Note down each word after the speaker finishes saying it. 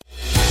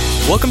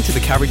Welcome to the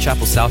Calvary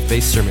Chapel South Bay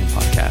Sermon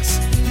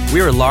Podcast. We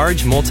are a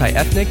large,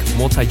 multi-ethnic,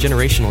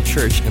 multi-generational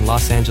church in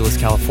Los Angeles,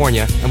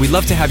 California, and we'd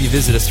love to have you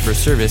visit us for a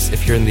service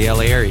if you're in the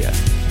LA area.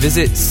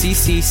 Visit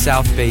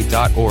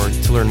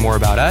ccsouthbay.org to learn more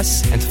about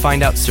us and to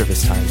find out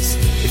service times.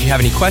 If you have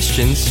any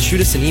questions,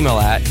 shoot us an email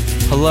at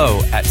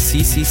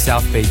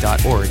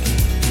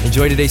hello@ccsouthbay.org.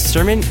 Enjoy today's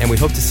sermon, and we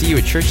hope to see you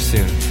at church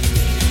soon.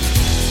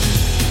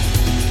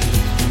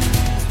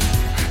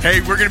 Hey,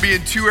 we're going to be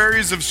in two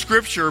areas of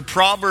Scripture,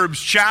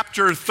 Proverbs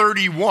chapter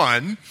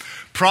 31,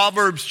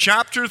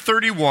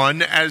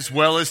 as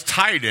well as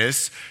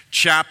Titus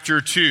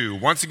chapter 2.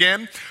 Once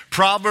again,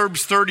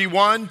 Proverbs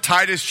 31,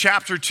 Titus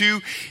chapter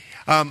 2.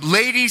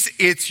 Ladies,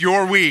 it's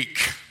your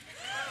week.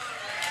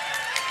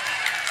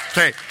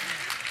 Okay,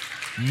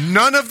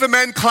 none of the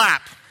men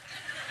clap.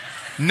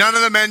 None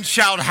of the men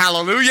shout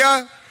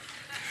hallelujah.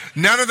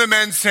 None of the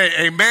men say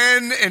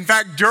amen. In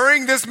fact,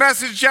 during this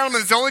message,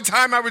 gentlemen, it's the only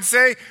time I would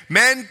say,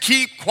 men,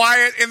 keep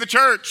quiet in the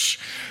church.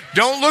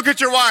 Don't look at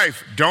your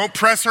wife. Don't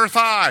press her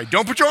thigh.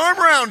 Don't put your arm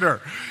around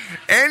her.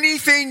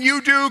 Anything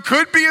you do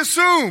could be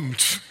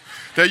assumed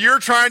that you're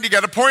trying to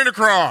get a point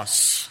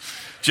across.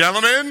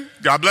 Gentlemen,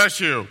 God bless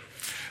you.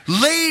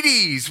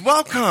 Ladies,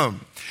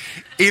 welcome.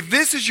 If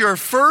this is your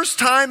first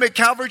time at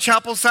Calvary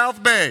Chapel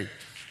South Bay,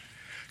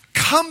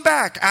 come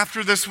back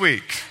after this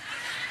week.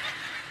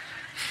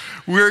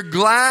 We're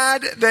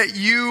glad that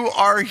you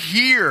are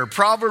here.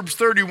 Proverbs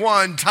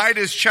 31,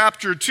 Titus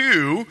chapter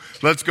 2.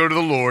 Let's go to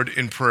the Lord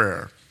in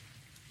prayer.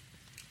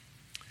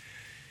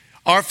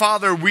 Our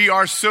Father, we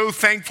are so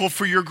thankful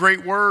for your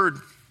great word,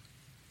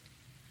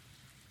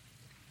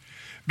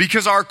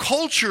 because our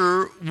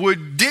culture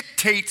would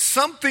dictate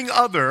something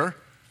other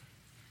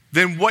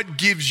than what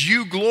gives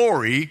you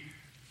glory,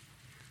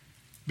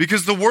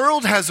 because the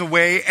world has a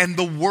way and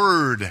the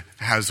word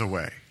has a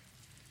way.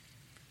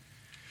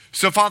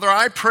 So, Father,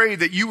 I pray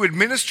that you would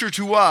minister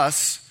to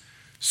us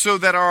so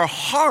that our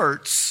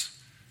hearts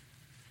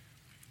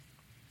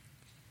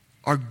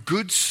are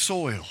good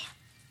soil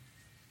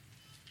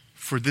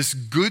for this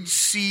good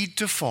seed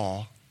to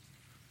fall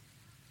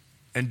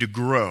and to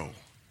grow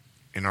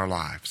in our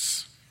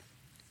lives.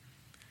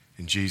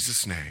 In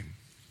Jesus' name,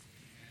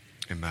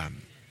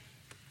 amen.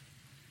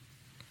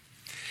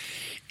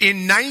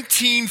 In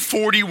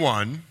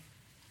 1941,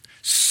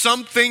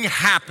 something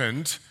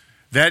happened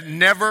that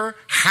never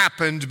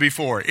happened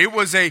before. It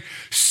was a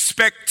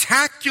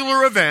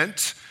spectacular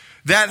event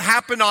that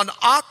happened on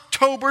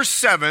October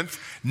 7th,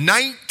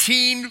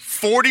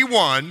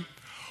 1941.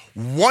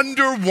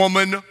 Wonder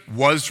Woman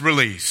was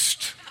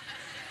released.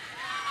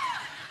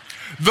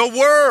 The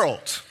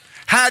world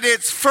had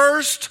its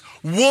first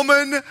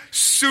woman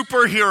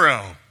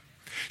superhero.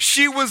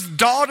 She was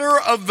daughter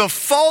of the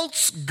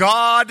false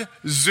god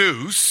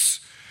Zeus.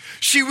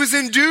 She was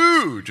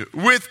endued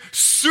with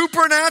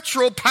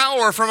supernatural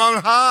power from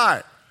on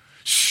high,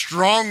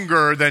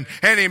 stronger than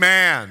any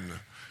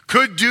man,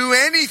 could do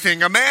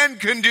anything a man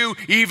can do,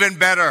 even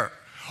better,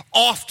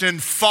 often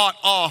fought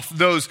off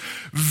those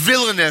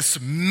villainous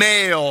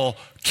male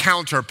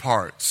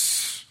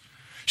counterparts.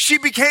 She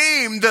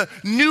became the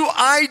new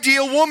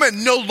ideal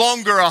woman, no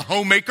longer a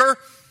homemaker,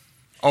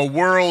 a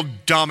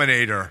world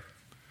dominator,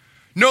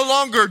 no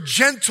longer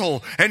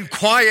gentle and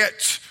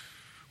quiet.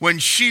 When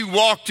she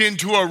walked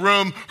into a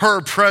room,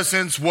 her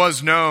presence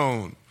was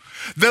known.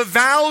 The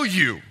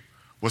value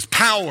was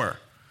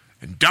power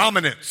and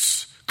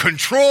dominance,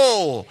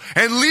 control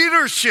and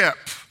leadership.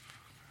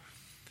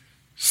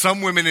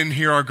 Some women in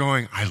here are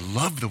going, I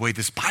love the way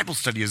this Bible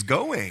study is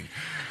going.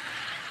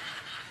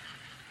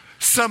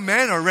 Some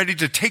men are ready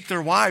to take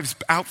their wives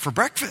out for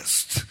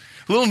breakfast.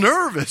 A little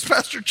nervous.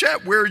 Pastor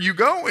Chet, where are you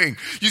going?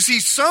 You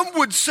see, some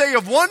would say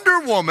of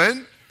Wonder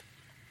Woman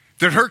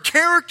that her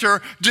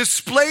character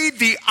displayed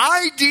the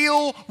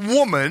ideal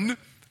woman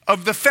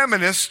of the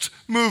feminist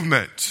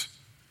movement.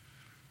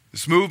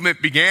 This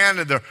movement began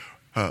in the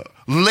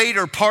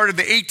later part of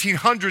the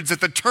 1800s,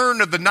 at the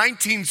turn of the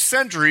 19th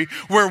century,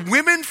 where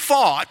women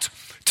fought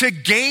to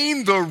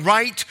gain the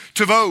right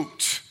to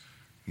vote.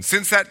 And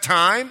since that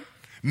time,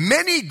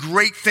 many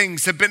great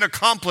things have been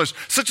accomplished,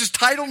 such as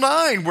Title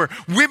IX, where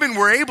women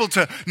were able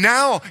to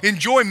now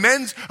enjoy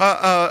men's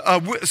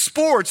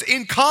sports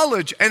in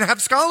college and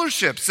have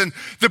scholarships, and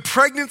the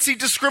Pregnancy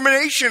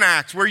Discrimination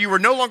Act, where you were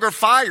no longer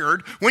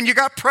fired when you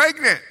got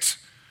pregnant.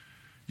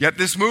 Yet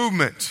this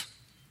movement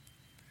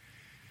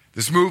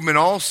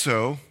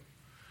also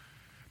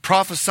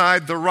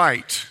prophesied the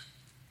right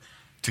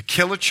to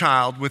kill a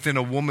child within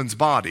a woman's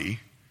body,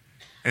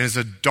 and is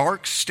a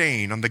dark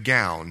stain on the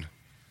gown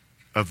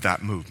of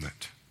that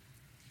movement.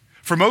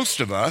 For most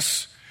of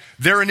us,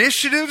 their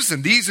initiatives,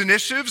 and these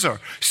initiatives are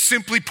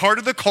simply part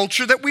of the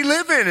culture that we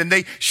live in, and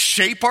they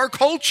shape our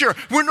culture.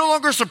 We're no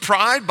longer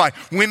surprised by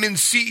women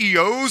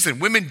CEOs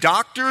and women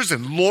doctors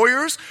and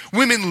lawyers,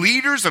 women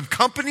leaders of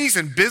companies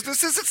and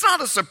businesses. It's not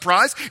a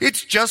surprise.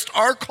 It's just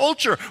our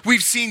culture.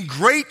 We've seen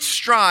great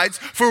strides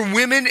for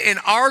women in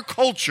our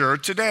culture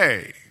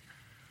today.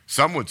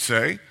 Some would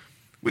say,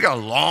 we got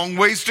a long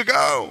ways to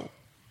go.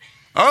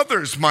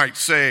 Others might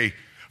say,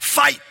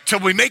 fight till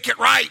we make it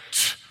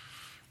right.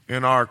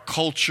 in our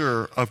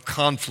culture of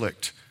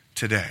conflict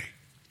today.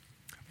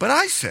 But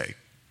I say,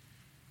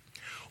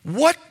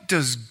 what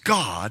does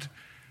God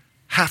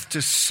have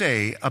to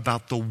say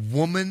about the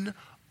woman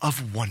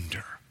of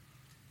wonder?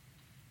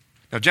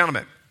 Now,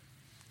 gentlemen,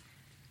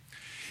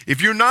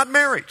 if you're not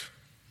married,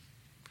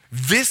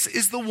 this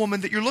is the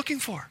woman that you're looking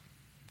for,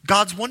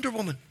 God's Wonder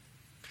Woman.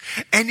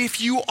 And if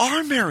you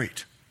are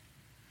married,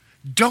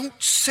 don't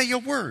say a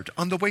word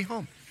on the way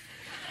home.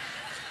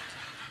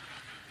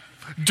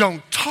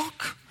 Don't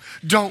talk.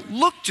 Don't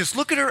look. Just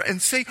look at her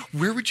and say,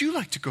 where would you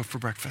like to go for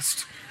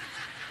breakfast?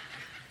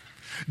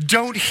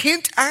 Don't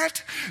hint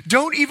at,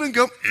 don't even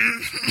go,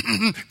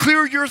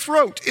 clear your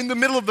throat in the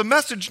middle of the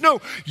message. No,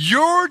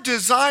 your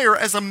desire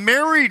as a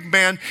married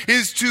man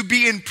is to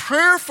be in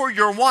prayer for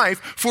your wife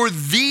for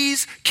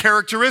these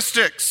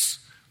characteristics.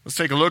 Let's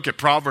take a look at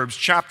Proverbs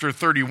chapter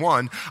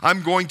 31.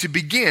 I'm going to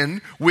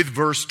begin with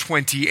verse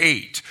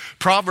 28.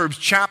 Proverbs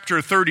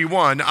chapter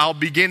 31, I'll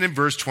begin in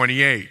verse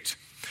 28.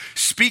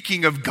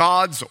 Speaking of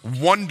God's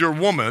Wonder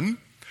Woman,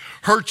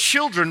 her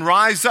children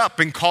rise up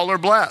and call her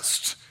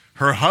blessed.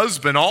 Her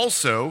husband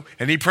also,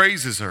 and he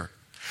praises her.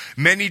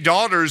 Many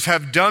daughters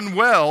have done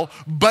well,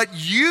 but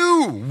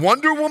you,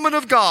 Wonder Woman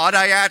of God,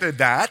 I added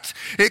that,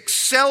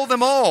 excel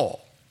them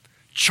all.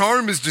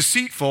 Charm is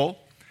deceitful,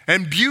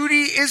 and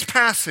beauty is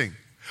passing.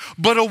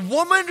 But a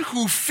woman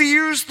who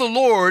fears the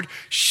Lord,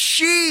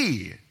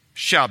 she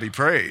shall be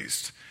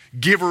praised.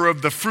 Give her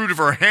of the fruit of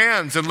her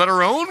hands, and let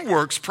her own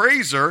works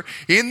praise her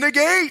in the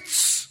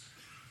gates.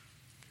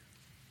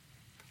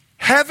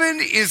 Heaven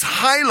is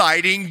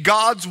highlighting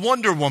God's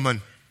Wonder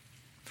Woman.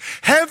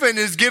 Heaven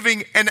is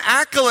giving an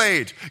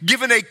accolade,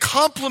 giving a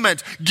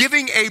compliment,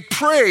 giving a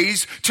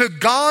praise to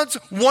God's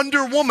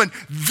Wonder Woman.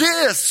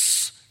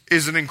 This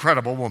is an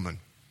incredible woman.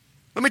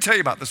 Let me tell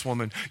you about this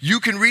woman.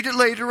 You can read it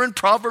later in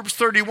Proverbs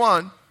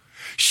 31.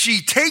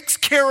 She takes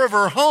care of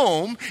her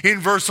home in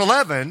verse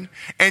 11,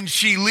 and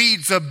she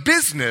leads a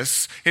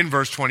business in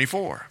verse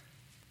 24.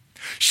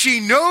 She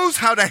knows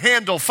how to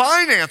handle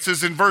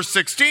finances in verse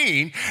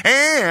 16,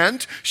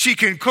 and she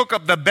can cook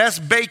up the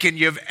best bacon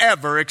you've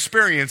ever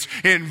experienced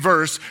in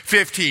verse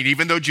 15,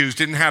 even though Jews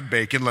didn't have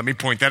bacon. Let me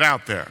point that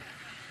out there.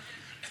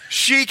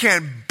 She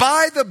can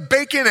buy the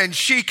bacon and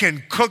she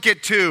can cook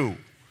it too,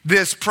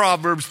 this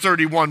Proverbs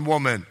 31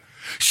 woman.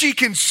 She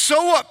can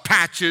sew up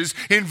patches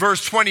in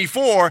verse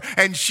 24,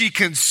 and she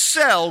can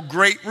sell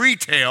great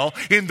retail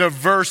in the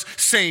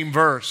same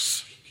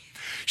verse.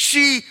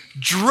 She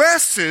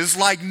dresses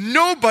like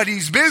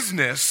nobody's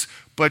business,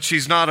 but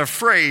she's not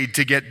afraid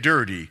to get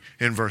dirty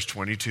in verse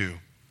 22.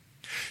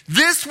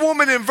 This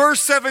woman in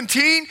verse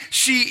 17,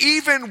 she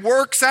even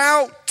works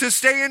out to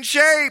stay in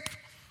shape.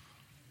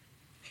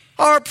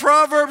 Our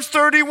Proverbs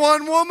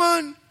 31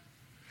 woman.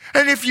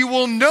 And if you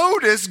will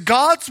notice,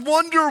 God's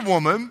Wonder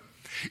Woman,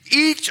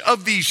 each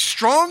of these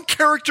strong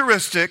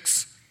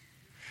characteristics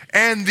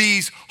and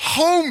these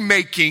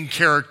homemaking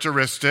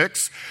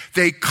characteristics,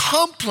 they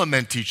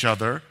complement each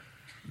other.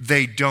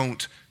 They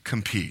don't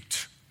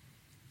compete.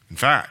 In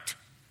fact,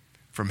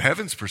 from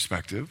heaven's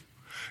perspective,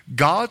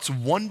 God's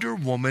Wonder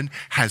Woman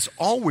has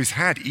always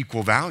had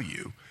equal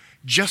value,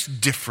 just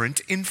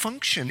different in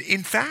function.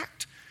 In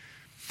fact,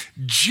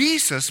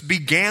 Jesus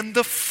began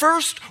the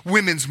first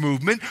women's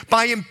movement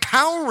by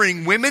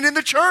empowering women in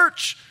the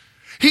church.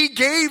 He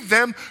gave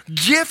them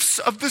gifts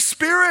of the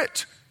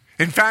Spirit.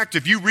 In fact,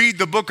 if you read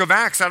the book of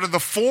Acts, out of the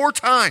 4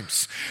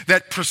 times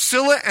that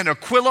Priscilla and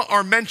Aquila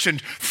are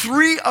mentioned,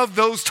 3 of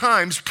those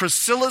times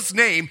Priscilla's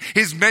name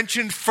is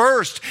mentioned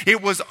first.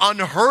 It was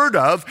unheard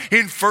of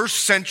in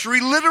first century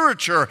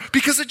literature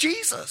because of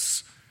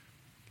Jesus.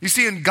 You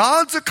see, in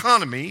God's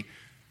economy,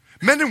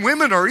 men and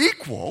women are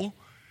equal.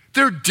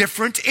 They're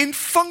different in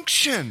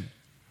function.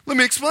 Let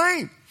me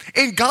explain.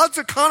 In God's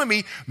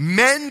economy,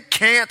 men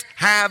can't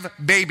have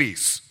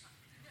babies.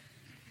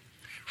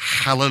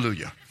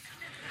 Hallelujah.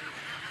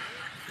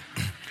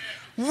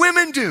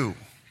 Women do.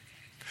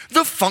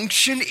 The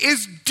function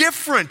is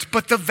different,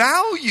 but the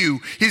value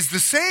is the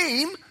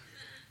same.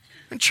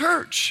 In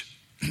church,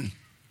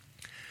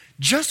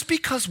 just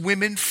because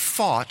women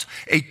fought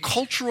a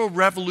cultural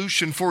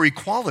revolution for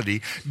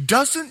equality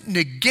doesn't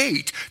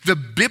negate the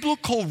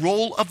biblical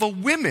role of a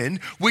woman,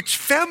 which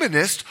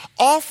feminists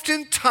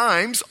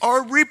oftentimes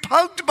are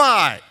repugned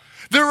by.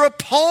 They're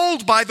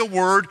appalled by the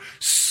word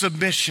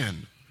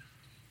submission.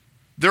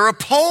 They're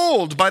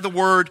appalled by the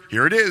word,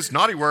 here it is,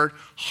 naughty word,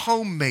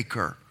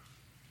 homemaker.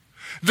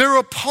 They're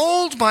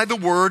appalled by the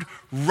word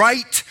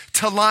right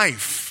to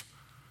life.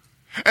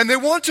 And they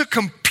want to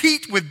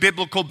compete with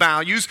biblical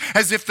values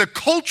as if the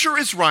culture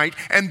is right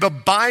and the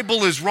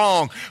Bible is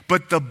wrong.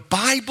 But the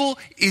Bible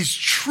is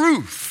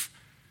truth.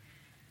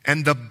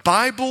 And the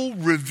Bible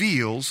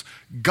reveals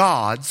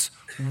God's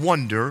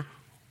Wonder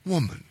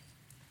Woman.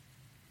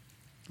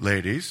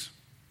 Ladies,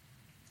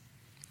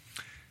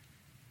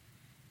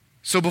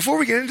 so before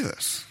we get into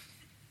this,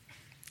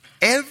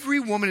 every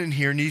woman in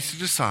here needs to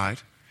decide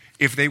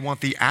if they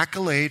want the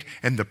accolade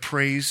and the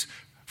praise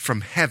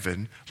from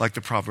heaven like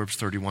the Proverbs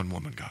 31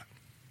 woman got.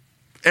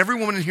 Every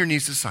woman in here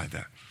needs to decide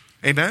that.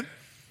 Amen?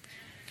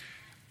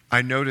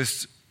 I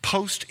noticed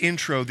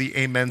post-intro, the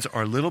amens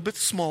are a little bit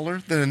smaller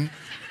than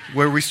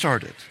where we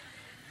started.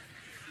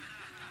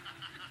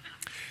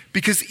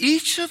 Because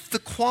each of the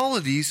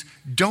qualities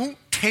don't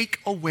take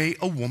away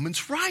a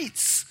woman's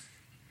rights.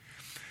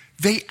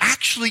 They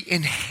actually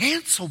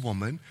enhance a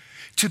woman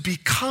to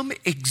become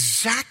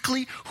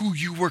exactly who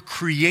you were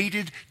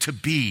created to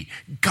be,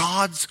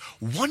 God's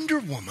Wonder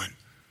Woman.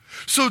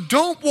 So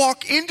don't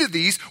walk into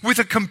these with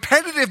a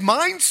competitive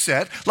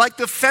mindset like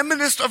the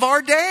feminist of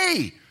our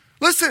day.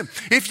 Listen,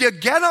 if you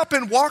get up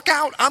and walk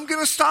out, I'm going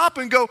to stop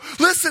and go,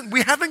 listen,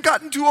 we haven't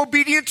gotten too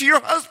obedient to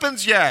your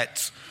husbands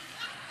yet.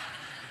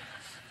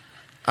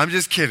 I'm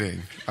just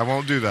kidding. I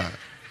won't do that.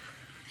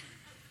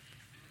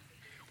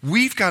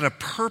 We've got a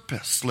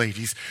purpose,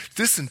 ladies,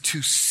 listen,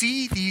 to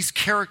see these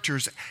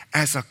characters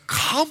as a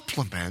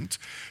complement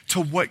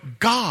to what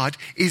God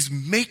is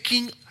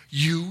making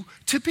you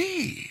to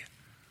be.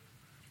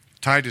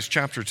 Titus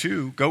chapter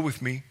 2, go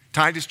with me.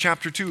 Titus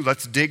chapter 2,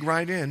 let's dig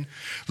right in.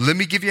 Let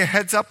me give you a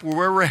heads up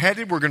where we're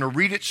headed. We're going to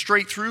read it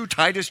straight through.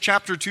 Titus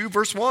chapter 2,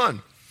 verse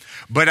 1.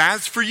 But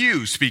as for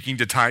you, speaking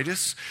to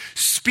Titus,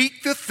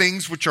 speak the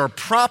things which are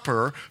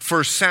proper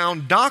for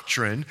sound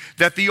doctrine,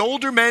 that the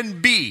older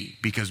men be,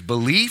 because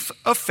belief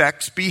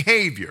affects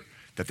behavior,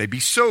 that they be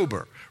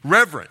sober,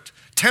 reverent,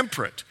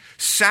 temperate,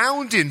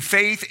 sound in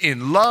faith,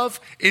 in love,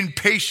 in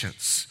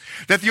patience.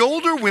 That the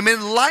older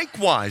women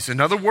likewise,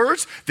 in other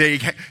words,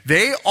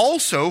 they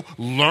also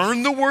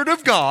learn the word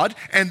of God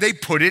and they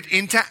put it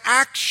into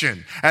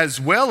action, as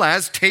well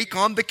as take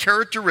on the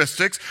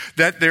characteristics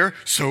that they're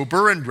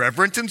sober and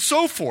reverent and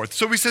so forth.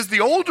 So he says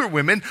the older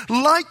women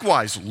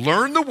likewise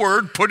learn the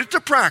word, put it to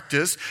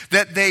practice,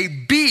 that they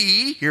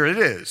be, here it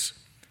is,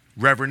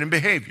 reverent in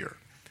behavior,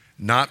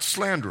 not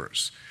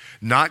slanderers,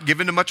 not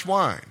given to much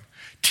wine,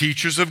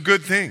 teachers of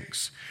good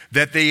things,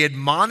 that they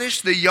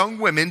admonish the young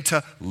women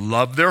to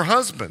love their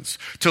husbands,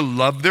 to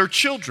love their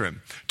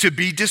children, to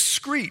be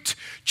discreet,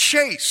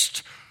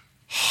 chaste,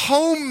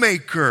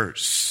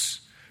 homemakers,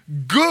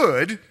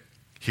 good,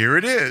 here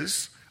it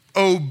is,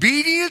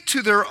 obedient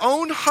to their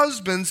own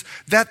husbands,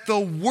 that the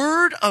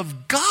word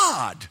of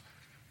God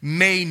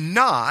may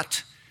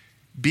not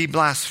be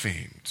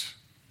blasphemed.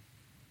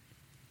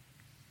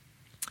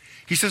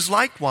 He says,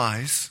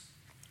 likewise,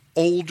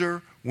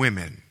 older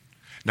women.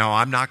 Now,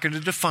 I'm not going to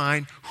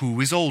define who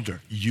is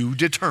older. You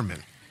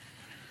determine.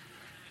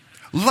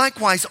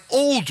 Likewise,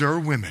 older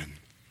women.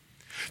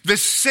 The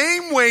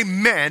same way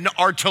men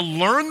are to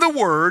learn the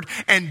word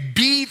and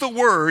be the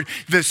word,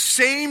 the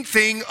same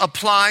thing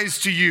applies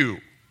to you.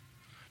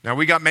 Now,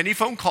 we got many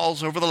phone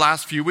calls over the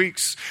last few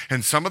weeks,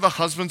 and some of the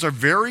husbands are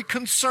very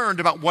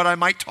concerned about what I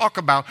might talk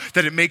about,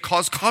 that it may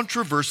cause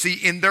controversy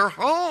in their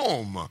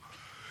home.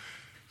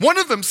 One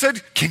of them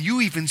said, can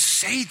you even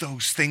say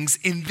those things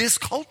in this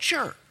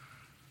culture?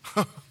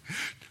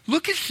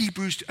 Look at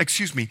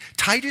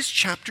Titus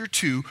chapter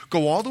 2,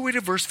 go all the way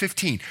to verse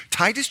 15.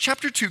 Titus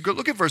chapter 2, go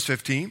look at verse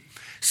 15.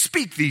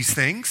 Speak these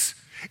things,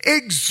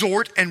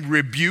 exhort and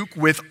rebuke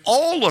with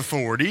all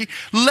authority.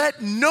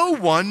 Let no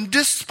one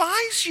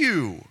despise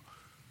you.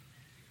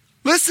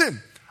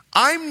 Listen,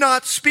 I'm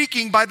not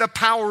speaking by the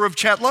power of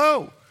Chet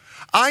Lowe.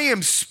 I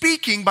am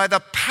speaking by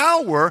the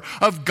power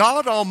of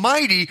God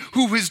Almighty,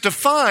 who has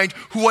defined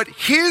what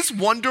his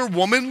Wonder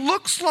Woman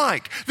looks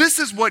like. This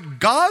is what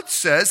God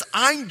says.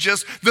 I'm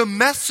just the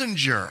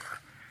messenger.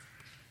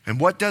 And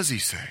what does he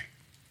say?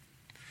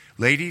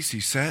 Ladies, he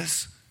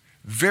says,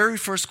 very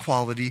first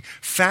quality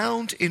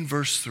found in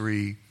verse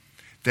 3,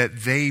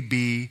 that they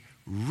be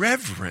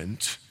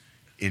reverent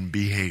in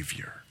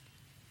behavior.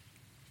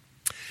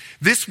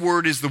 This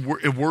word is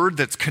a word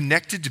that's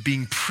connected to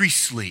being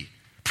priestly.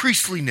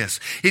 Priestliness.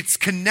 It's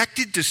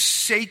connected to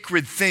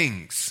sacred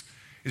things.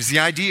 It is the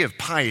idea of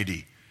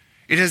piety.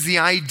 It has the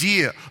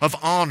idea of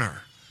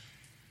honor.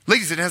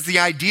 Ladies, it has the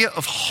idea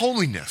of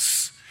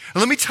holiness.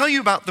 And let me tell you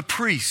about the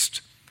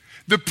priest.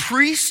 The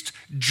priest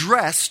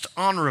dressed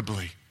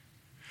honorably.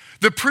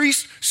 The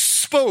priest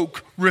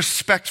spoke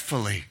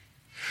respectfully.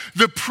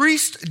 The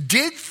priest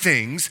did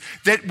things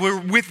that were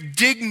with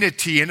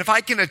dignity. And if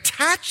I can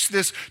attach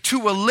this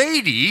to a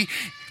lady,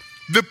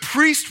 the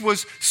priest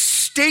was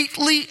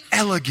stately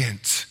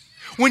elegant.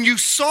 When you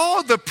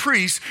saw the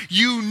priest,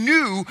 you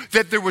knew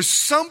that there was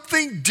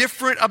something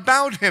different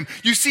about him.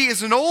 You see,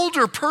 as an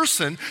older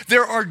person,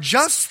 there are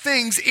just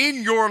things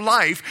in your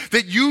life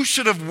that you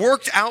should have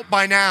worked out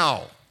by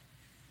now.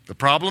 The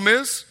problem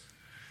is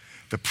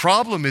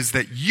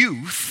that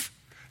youth,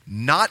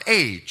 not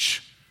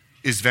age,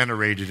 is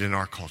venerated in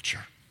our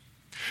culture.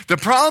 The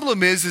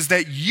problem is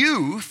that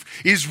youth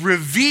is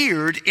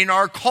revered in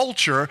our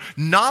culture,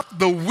 not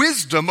the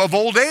wisdom of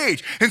old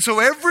age. And so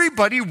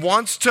everybody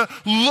wants to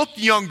look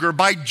younger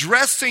by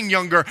dressing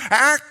younger,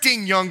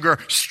 acting younger,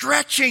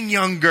 stretching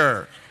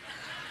younger.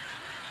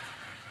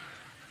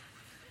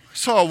 I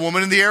saw a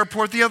woman in the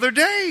airport the other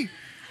day.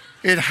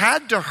 It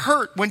had to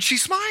hurt when she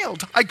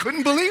smiled. I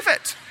couldn't believe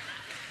it.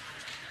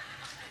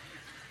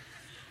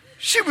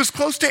 She was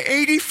close to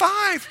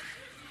 85.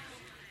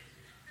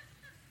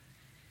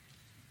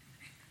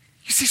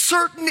 You see,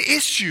 certain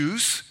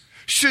issues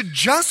should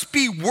just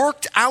be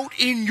worked out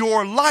in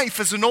your life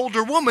as an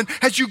older woman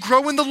as you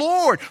grow in the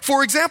Lord.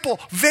 For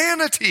example,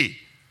 vanity.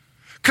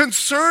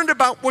 Concerned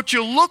about what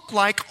you look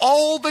like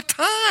all the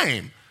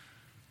time.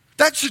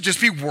 That should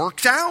just be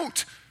worked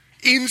out.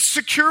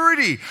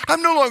 Insecurity.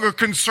 I'm no longer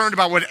concerned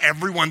about what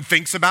everyone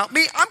thinks about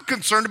me. I'm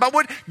concerned about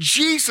what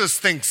Jesus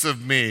thinks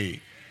of me.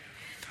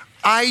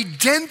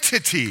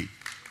 Identity.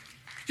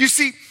 You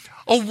see,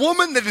 a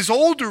woman that is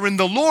older in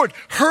the Lord,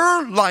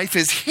 her life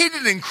is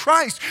hidden in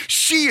Christ.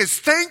 She is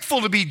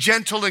thankful to be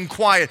gentle and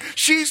quiet.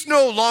 She's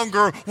no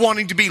longer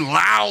wanting to be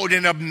loud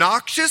and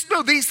obnoxious.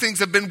 No, these things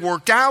have been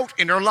worked out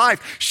in her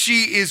life.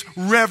 She is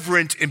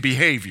reverent in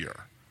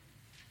behavior.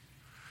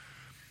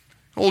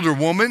 Older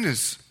woman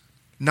is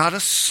not a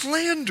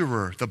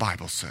slanderer, the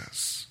Bible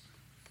says.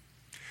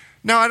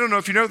 Now, I don't know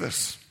if you know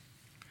this.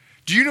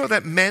 Do you know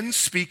that men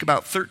speak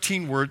about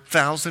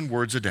 13,000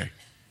 words a day?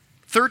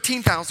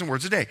 13,000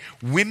 words a day.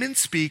 Women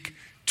speak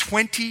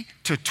 20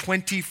 to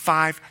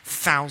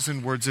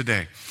 25,000 words a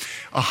day.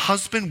 A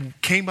husband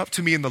came up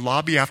to me in the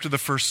lobby after the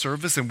first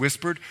service and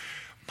whispered,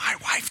 "My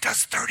wife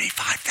does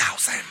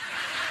 35,000.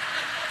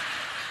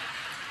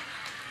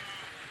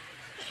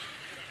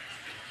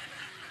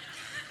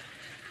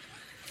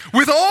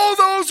 With all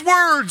those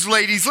words,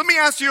 ladies, let me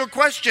ask you a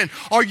question.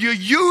 Are you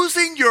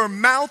using your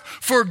mouth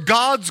for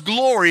God's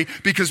glory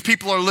because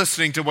people are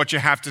listening to what you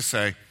have to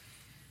say?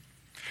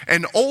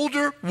 An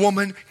older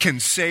woman can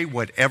say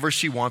whatever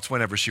she wants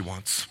whenever she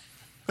wants.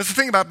 That's the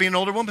thing about being an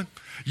older woman.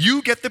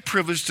 You get the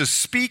privilege to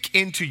speak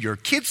into your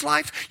kids'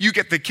 life. You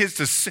get the kids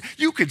to say,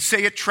 you could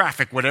say at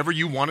traffic whatever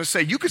you want to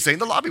say. You could say in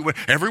the lobby what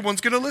everyone's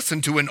going to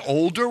listen to. An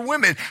older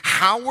woman.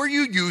 How are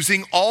you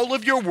using all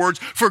of your words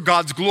for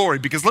God's glory?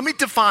 Because let me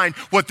define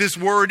what this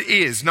word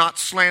is, not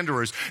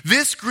slanderers.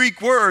 This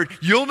Greek word,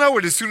 you'll know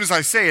it as soon as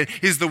I say it,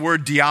 is the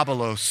word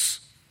diabolos.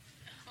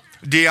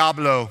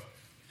 Diablo,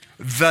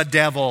 the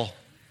devil.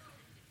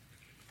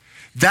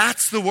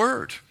 That's the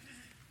word.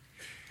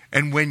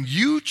 And when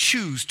you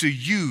choose to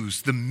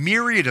use the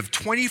myriad of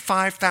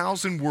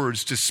 25,000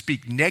 words to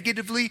speak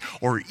negatively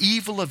or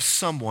evil of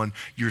someone,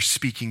 you're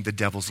speaking the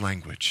devil's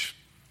language.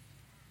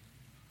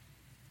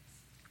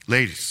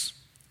 Ladies,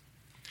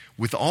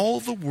 with all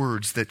the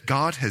words that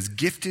God has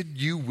gifted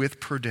you with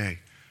per day,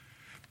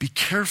 be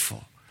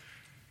careful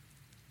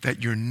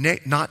that you're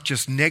not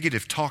just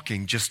negative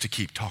talking just to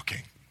keep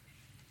talking.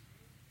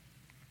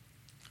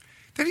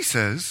 Then he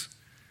says,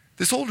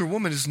 this older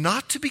woman is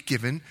not to be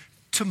given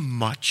to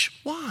much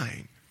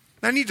wine.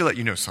 Now, I need to let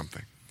you know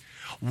something.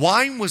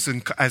 Wine was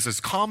as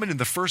common in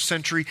the first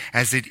century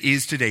as it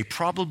is today,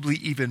 probably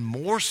even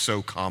more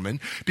so common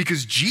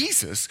because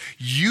Jesus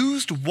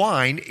used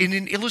wine in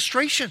an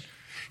illustration.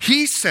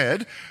 He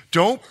said,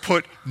 don't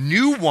put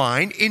new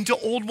wine into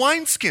old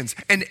wineskins.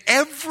 And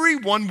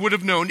everyone would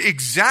have known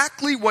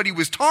exactly what he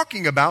was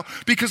talking about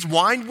because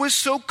wine was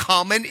so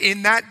common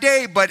in that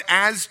day. But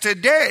as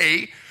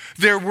today,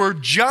 there were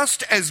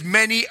just as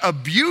many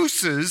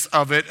abuses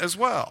of it as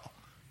well.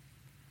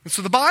 And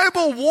so the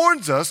Bible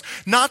warns us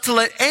not to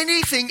let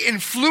anything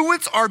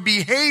influence our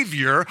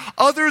behavior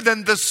other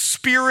than the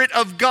Spirit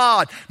of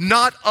God,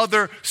 not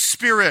other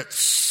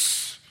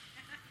spirits.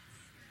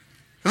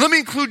 And let me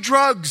include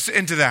drugs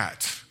into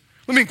that.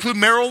 Let me include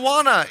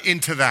marijuana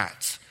into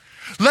that.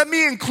 Let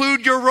me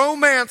include your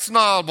romance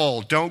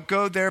novel. Don't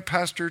go there,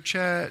 Pastor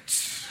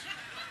Chet.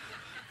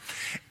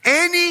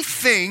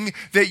 Anything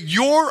that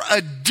you're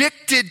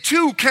addicted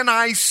to. Can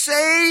I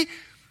say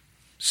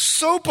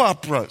soap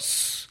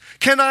operas?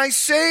 Can I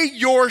say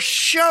your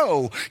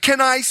show? Can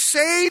I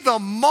say the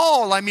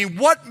mall? I mean,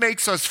 what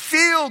makes us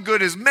feel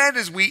good as men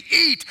as we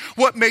eat?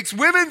 What makes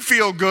women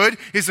feel good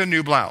is a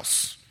new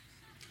blouse.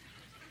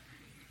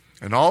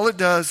 And all it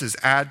does is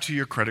add to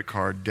your credit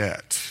card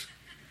debt.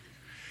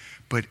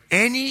 But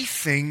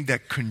anything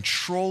that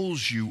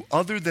controls you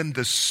other than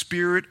the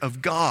Spirit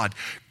of God,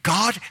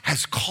 God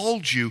has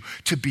called you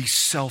to be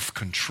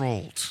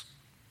self-controlled.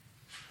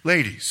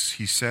 Ladies,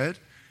 he said,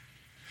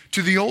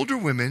 to the older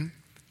women,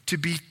 to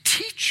be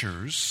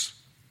teachers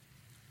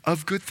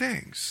of good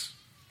things.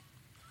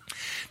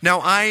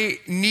 Now, I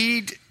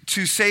need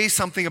to say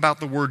something about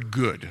the word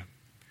good,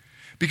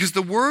 because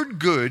the word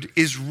good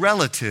is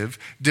relative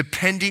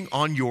depending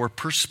on your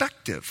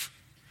perspective.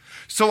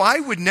 So I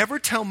would never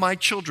tell my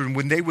children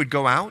when they would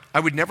go out, I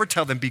would never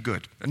tell them be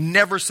good. I'd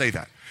never say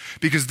that.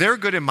 Because their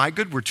good and my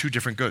good were two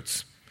different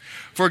goods.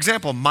 For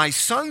example, my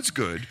son's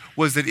good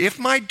was that if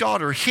my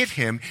daughter hit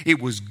him,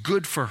 it was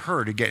good for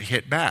her to get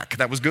hit back.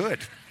 That was good.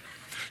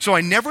 So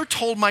I never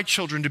told my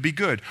children to be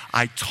good.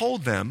 I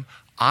told them,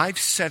 I've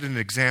set an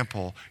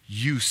example.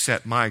 You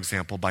set my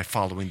example by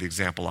following the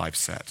example I've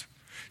set.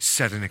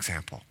 Set an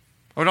example.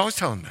 I would always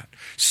tell them that.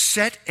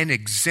 Set an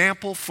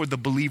example for the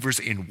believers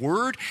in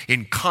word,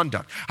 in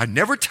conduct. I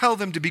never tell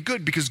them to be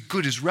good because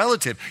good is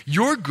relative.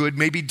 Your good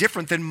may be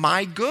different than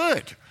my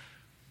good.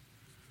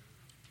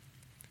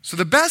 So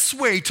the best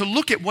way to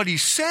look at what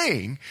he's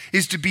saying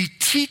is to be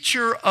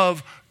teacher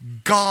of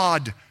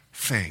God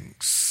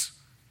things.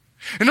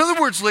 In other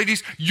words,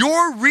 ladies,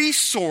 your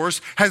resource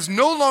has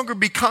no longer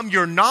become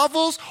your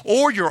novels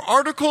or your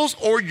articles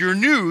or your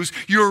news.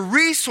 Your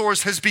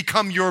resource has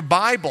become your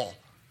Bible.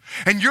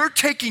 And you're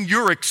taking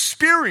your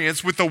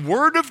experience with the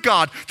Word of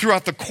God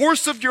throughout the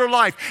course of your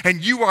life,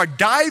 and you are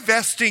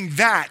divesting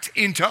that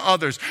into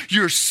others.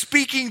 You're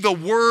speaking the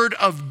Word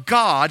of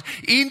God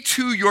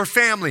into your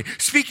family,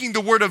 speaking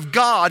the Word of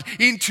God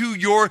into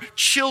your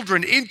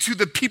children, into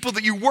the people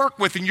that you work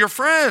with and your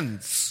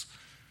friends.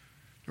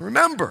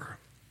 Remember,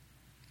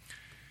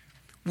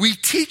 we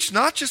teach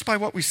not just by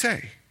what we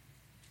say.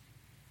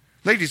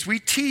 Ladies, we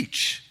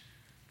teach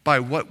by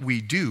what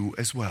we do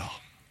as well.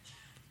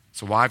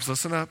 So wives,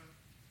 listen up.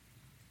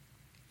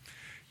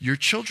 Your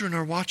children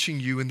are watching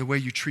you in the way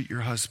you treat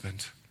your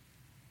husband.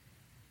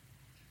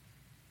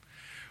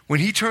 When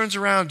he turns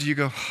around, do you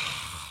go,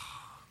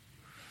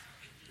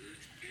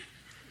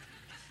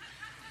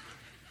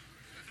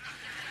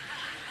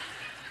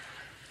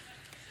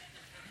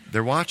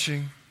 they're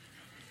watching.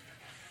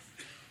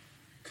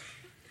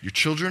 Your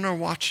children are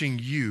watching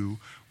you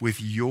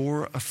with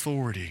your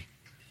authority.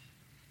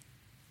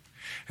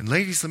 And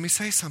ladies, let me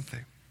say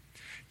something.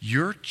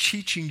 You're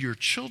teaching your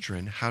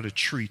children how to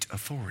treat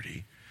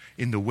authority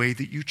in the way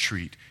that you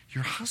treat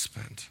your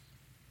husband.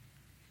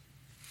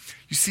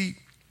 You see,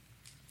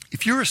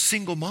 if you're a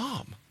single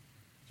mom,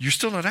 you're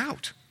still not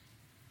out.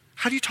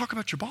 How do you talk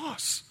about your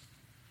boss?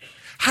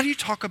 How do you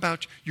talk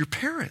about your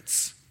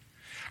parents?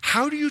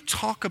 How do you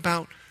talk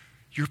about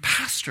your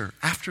pastor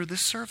after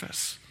this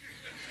service?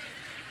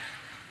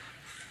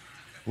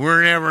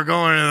 We're never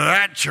going to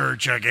that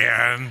church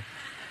again.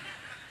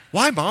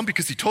 Why, Mom?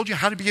 Because he told you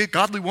how to be a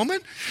godly woman?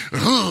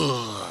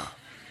 Ugh.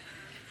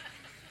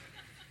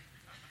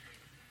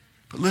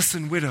 But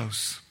listen,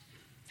 widows.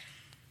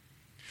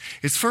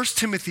 It's 1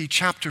 Timothy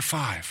chapter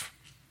 5.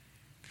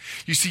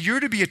 You see,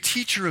 you're to be a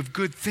teacher of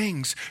good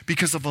things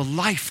because of a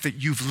life that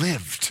you've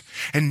lived.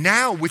 And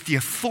now with the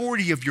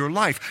authority of your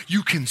life,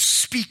 you can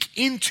speak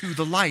into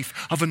the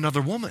life of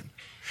another woman.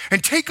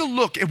 And take a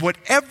look at what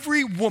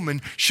every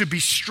woman should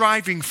be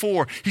striving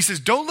for. He says,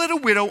 don't let a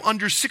widow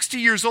under 60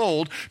 years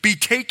old be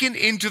taken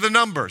into the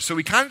number. So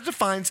he kind of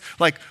defines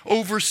like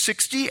over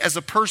 60 as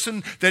a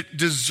person that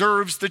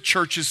deserves the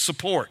church's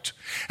support.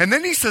 And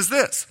then he says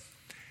this,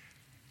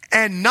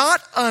 and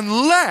not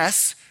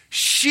unless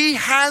she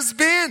has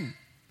been.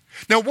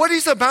 Now what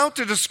he's about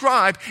to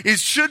describe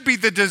should be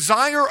the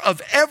desire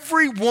of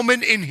every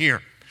woman in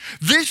here.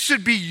 This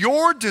should be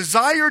your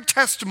desired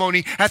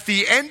testimony at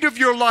the end of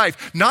your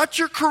life. Not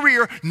your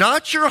career,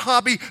 not your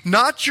hobby,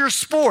 not your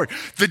sport.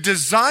 The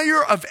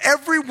desire of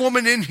every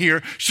woman in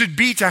here should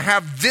be to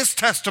have this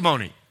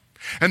testimony.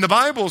 And the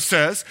Bible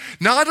says,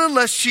 not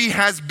unless she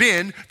has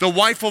been the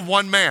wife of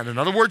one man. In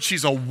other words,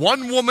 she's a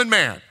one-woman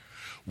man,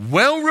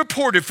 well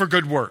reported for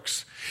good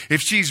works.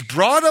 If she's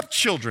brought up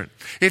children,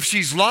 if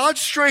she's lodged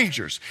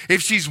strangers,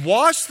 if she's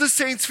washed the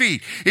saints'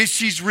 feet, if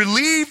she's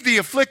relieved the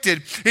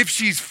afflicted, if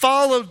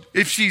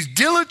she's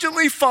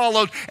diligently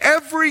followed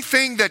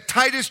everything that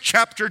Titus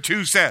chapter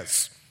 2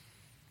 says.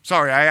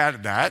 Sorry, I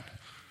added that.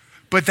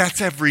 But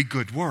that's every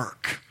good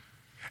work.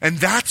 And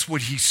that's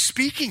what he's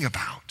speaking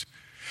about.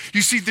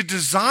 You see, the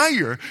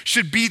desire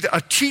should be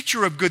a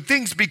teacher of good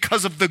things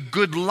because of the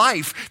good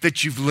life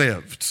that you've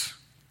lived.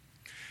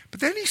 But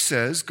then he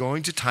says,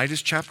 going to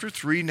Titus chapter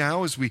 3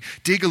 now, as we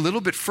dig a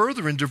little bit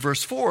further into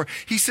verse 4,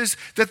 he says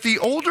that the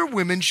older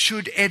women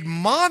should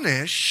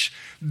admonish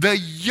the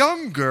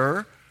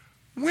younger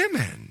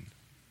women.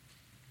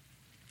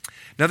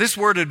 Now this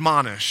word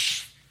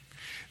admonish,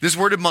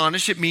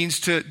 it means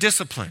to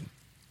discipline.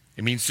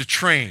 It means to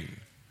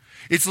train.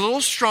 It's a little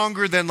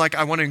stronger than like,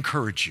 I want to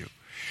encourage you.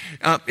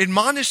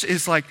 Admonish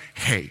is like,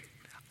 hey,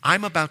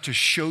 I'm about to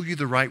show you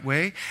the right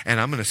way,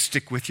 and I'm going to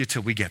stick with you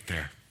till we get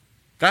there.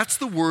 That's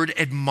the word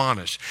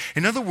admonish.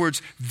 In other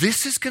words,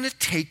 this is going to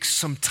take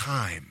some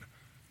time.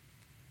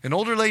 And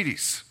older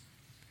ladies,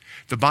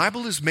 the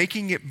Bible is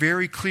making it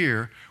very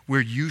clear where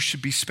you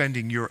should be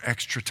spending your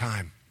extra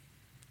time.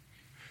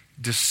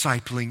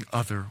 Discipling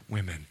other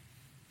women.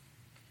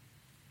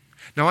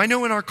 Now, I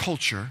know in our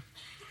culture,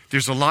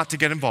 there's a lot to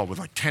get involved with,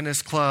 like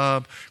tennis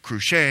club,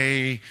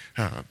 crochet,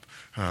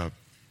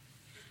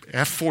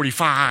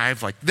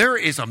 F45. Like there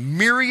is a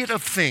myriad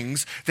of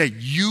things that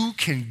you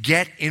can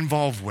get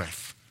involved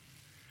with.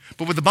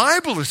 But what the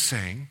Bible is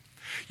saying,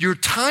 your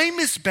time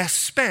is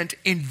best spent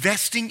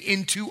investing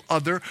into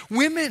other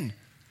women.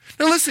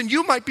 Now listen,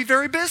 you might be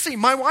very busy.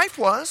 My wife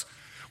was.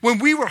 When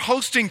we were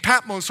hosting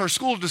Patmos, our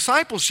school of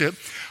discipleship,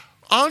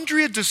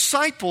 Andrea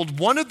discipled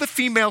one of the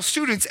female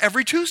students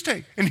every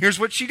Tuesday. And here's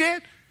what she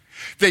did.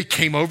 They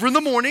came over in the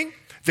morning.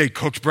 They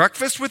cooked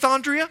breakfast with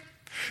Andrea.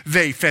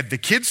 They fed the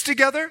kids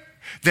together.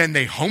 Then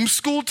they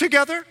homeschooled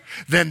together.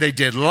 Then they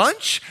did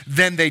lunch.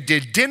 Then they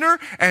did dinner.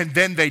 And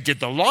then they did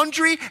the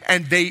laundry.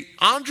 And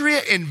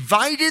Andrea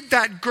invited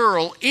that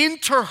girl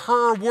into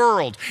her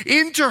world,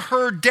 into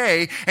her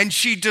day. And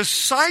she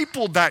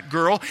discipled that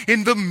girl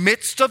in the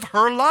midst of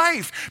her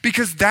life.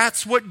 Because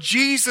that's what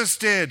Jesus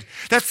did.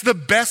 That's the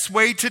best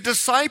way to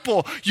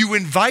disciple. You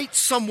invite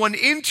someone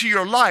into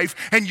your life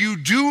and you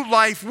do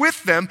life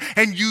with them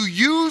and you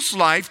use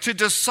life to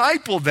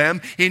disciple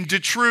them into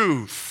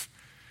truth.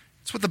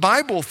 It's what the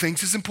Bible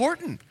thinks is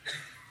important.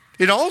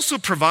 It also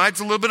provides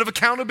a little bit of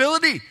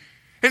accountability.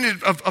 And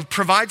it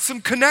provides some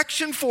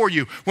connection for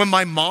you. When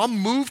my mom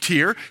moved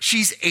here,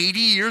 she's 80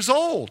 years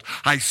old.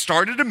 I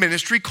started a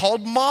ministry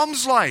called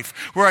Mom's Life,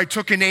 where I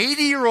took an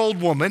 80-year-old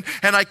woman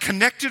and I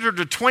connected her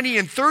to 20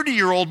 and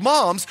 30-year-old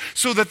moms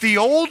so that the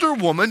older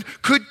woman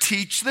could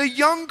teach the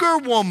younger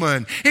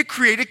woman. It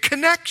created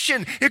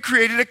connection. It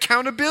created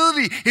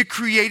accountability. It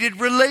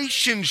created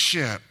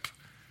relationship.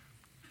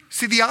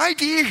 See, the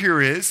idea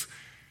here is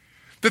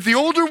that the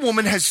older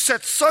woman has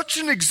set such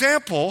an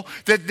example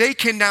that they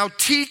can now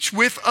teach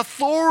with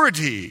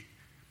authority.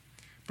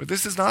 But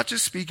this is not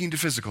just speaking to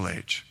physical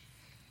age.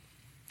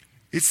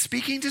 It's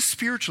speaking to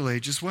spiritual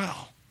age as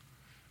well.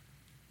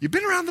 You've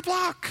been around the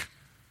block.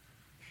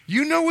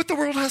 You know what the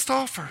world has to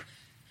offer.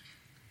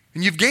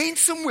 And you've gained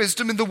some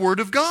wisdom in the Word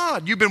of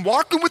God. You've been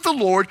walking with the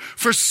Lord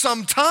for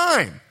some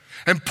time.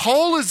 And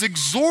Paul is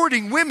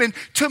exhorting women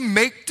to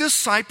make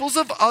disciples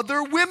of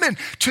other women,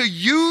 to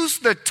use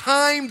the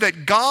time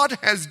that God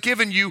has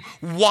given you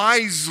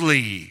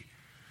wisely.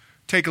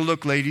 Take a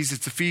look, ladies.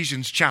 It's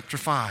Ephesians chapter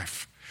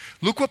 5.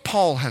 Look what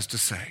Paul has to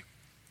say.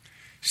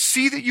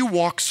 See that you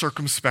walk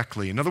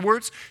circumspectly. In other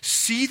words,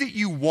 see that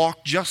you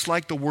walk just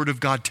like the Word of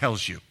God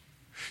tells you.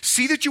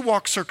 See that you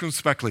walk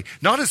circumspectly,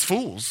 not as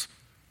fools,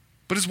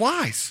 but as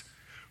wise,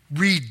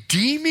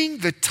 redeeming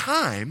the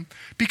time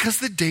because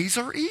the days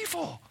are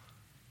evil.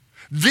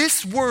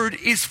 This word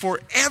is for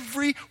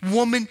every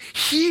woman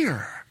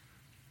here.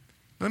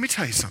 Let me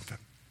tell you something.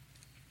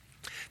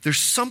 There's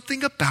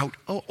something about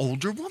an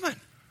older woman.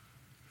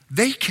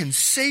 They can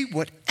say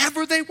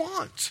whatever they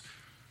want.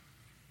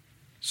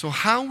 So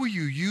how will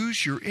you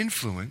use your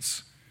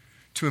influence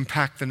to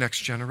impact the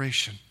next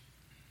generation?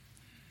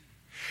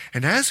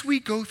 And as we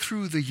go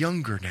through the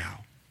younger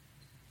now,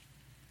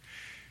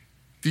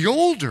 the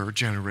older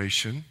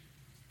generation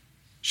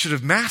should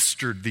have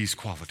mastered these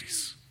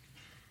qualities.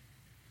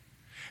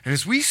 And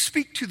as we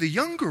speak to the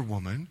younger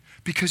woman,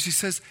 because he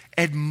says,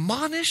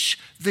 admonish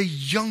the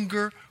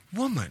younger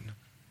woman.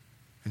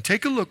 And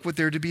take a look what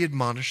they're to be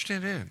admonished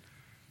in.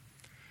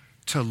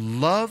 To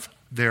love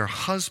their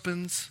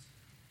husbands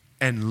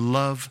and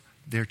love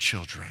their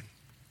children.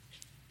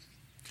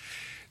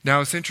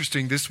 Now it's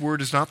interesting, this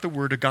word is not the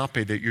word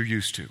agape that you're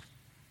used to.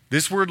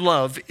 This word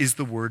love is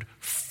the word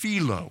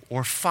philo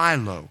or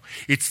philo.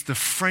 It's the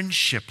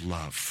friendship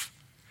love.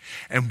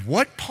 And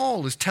what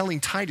Paul is telling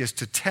Titus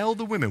to tell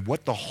the women,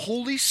 what the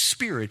Holy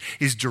Spirit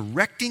is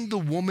directing the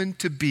woman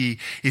to be,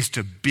 is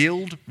to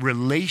build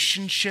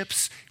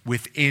relationships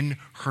within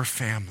her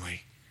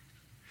family.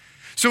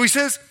 So he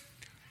says,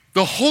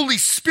 the Holy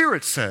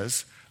Spirit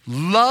says,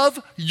 love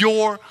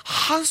your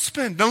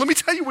husband. Now let me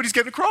tell you what he's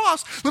getting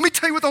across. Let me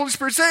tell you what the Holy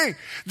Spirit's saying.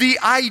 The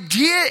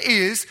idea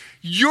is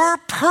you're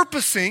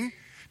purposing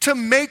to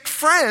make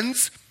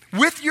friends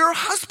with your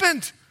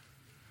husband.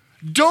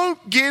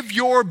 Don't give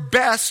your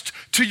best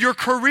to your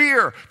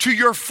career, to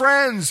your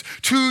friends,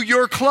 to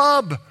your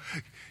club,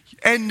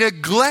 and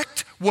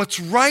neglect what's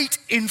right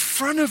in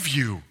front of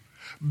you.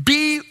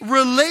 Be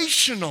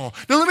relational.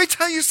 Now, let me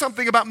tell you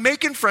something about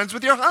making friends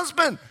with your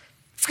husband.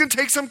 It's going to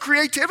take some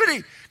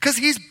creativity because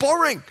he's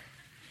boring.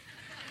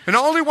 And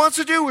all he wants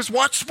to do is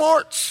watch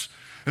sports.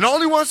 And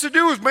all he wants to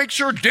do is make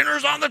sure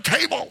dinner's on the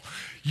table.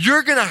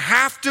 You're going to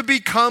have to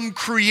become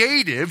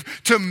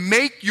creative to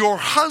make your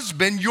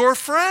husband your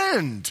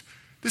friend.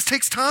 This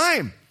takes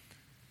time.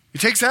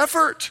 It takes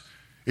effort.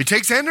 It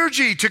takes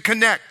energy to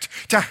connect,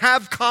 to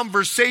have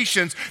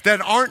conversations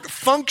that aren't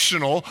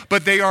functional,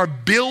 but they are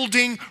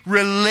building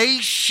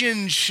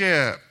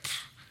relationship.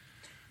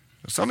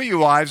 Some of you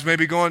wives may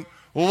be going,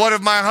 well, what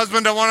if my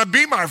husband don't want to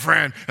be my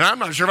friend? And I'm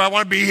not sure if I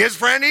want to be his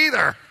friend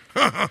either.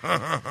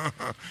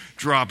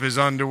 Drop his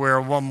underwear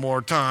one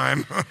more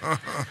time.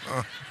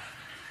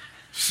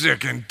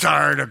 Sick and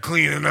tired of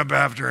cleaning up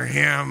after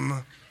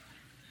him.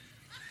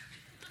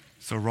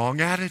 It's the wrong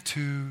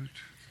attitude.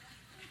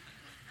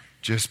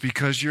 Just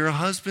because your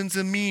husband's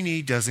a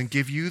meanie doesn't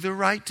give you the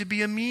right to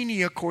be a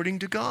meanie according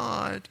to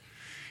God.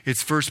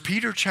 It's 1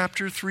 Peter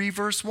chapter 3,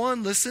 verse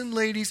 1. Listen,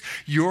 ladies,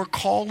 your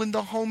call in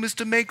the home is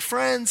to make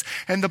friends.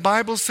 And the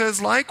Bible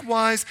says,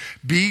 likewise,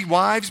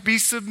 wives, be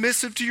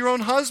submissive to your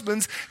own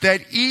husbands,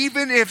 that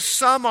even if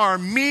some are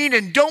mean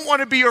and don't want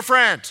to be your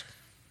friend,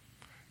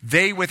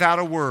 they without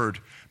a word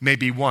may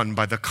be won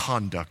by the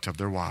conduct of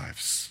their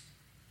wives.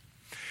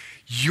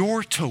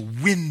 You're to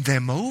win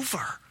them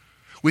over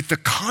with the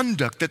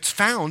conduct that's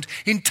found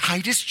in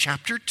Titus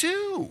chapter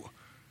 2.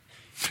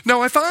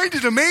 Now, I find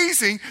it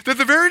amazing that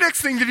the very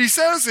next thing that he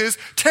says is,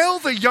 tell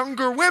the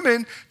younger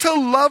women to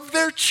love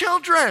their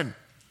children.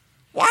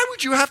 Why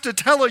would you have to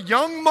tell a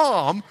young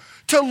mom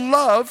to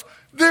love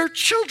their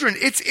children?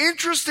 It's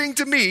interesting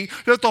to me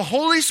that the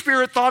Holy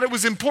Spirit thought it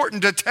was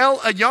important to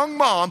tell a young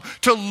mom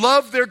to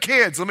love their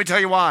kids. Let me tell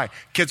you why.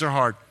 Kids are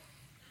hard.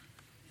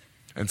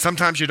 And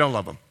sometimes you don't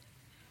love them.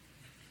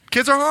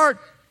 Kids are hard.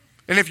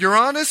 And if you're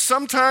honest,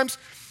 sometimes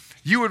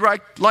you would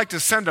like to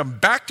send them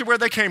back to where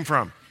they came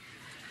from.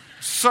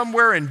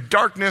 Somewhere in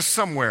darkness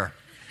somewhere.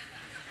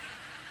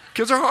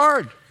 Kids are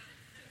hard.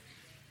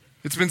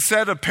 It's been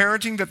said of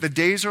parenting that the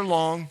days are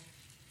long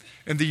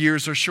and the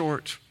years are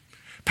short.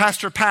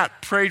 Pastor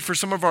Pat prayed for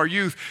some of our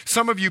youth.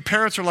 Some of you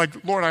parents are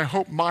like, Lord, I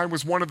hope mine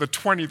was one of the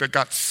 20 that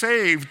got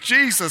saved.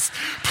 Jesus,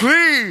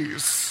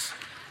 please.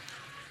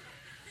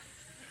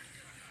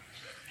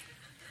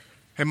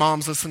 Hey,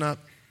 moms, listen up.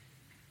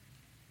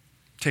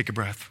 Take a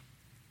breath.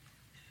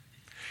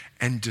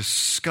 And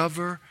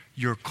discover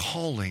your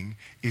calling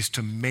is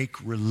to make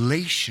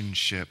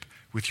relationship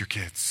with your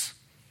kids.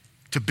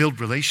 To build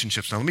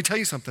relationships. Now, let me tell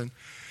you something.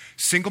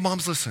 Single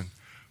moms, listen.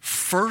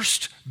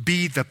 First,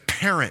 be the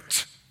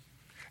parent,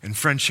 and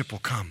friendship will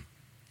come.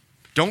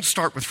 Don't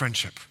start with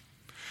friendship.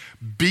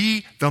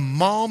 Be the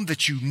mom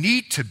that you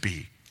need to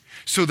be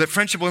so that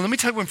friendship, well, let me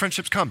tell you when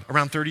friendships come,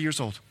 around 30 years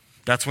old.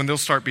 That's when they'll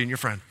start being your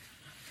friend.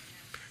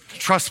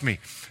 Trust me,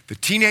 the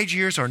teenage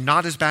years are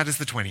not as bad as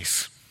the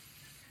 20s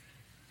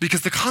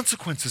because the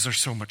consequences are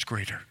so much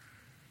greater.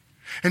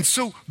 And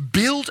so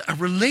build a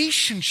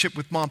relationship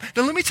with mom.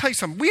 Now let me tell you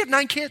something. We had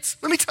 9 kids.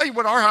 Let me tell you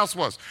what our house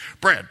was.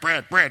 Bread. Peanut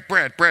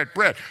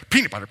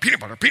butter. Peanut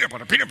butter.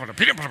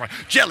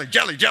 Jelly.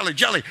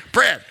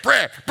 Bread.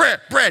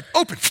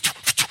 Open.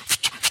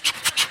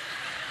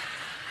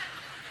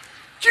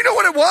 Do you know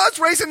what it was,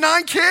 raising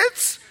 9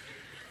 kids?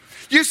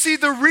 You see,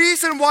 the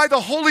reason why the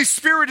Holy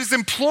Spirit is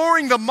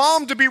imploring the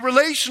mom to be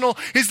relational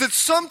is that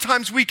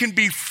sometimes we can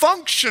be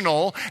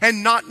functional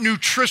and not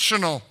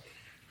nutritional.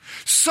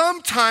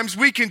 Sometimes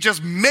we can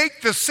just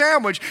make the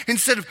sandwich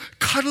instead of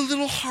cut a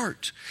little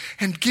heart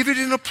and give it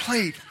in a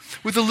plate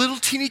with a little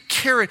teeny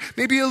carrot,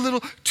 maybe a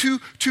little two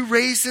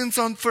raisins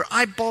on for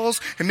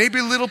eyeballs, and maybe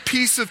a little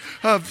piece of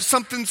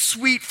something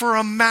sweet for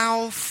a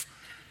mouth.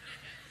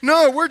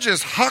 No, we're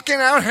just hucking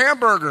out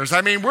hamburgers.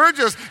 I mean, we're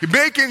just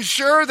making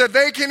sure that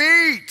they can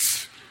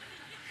eat.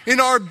 In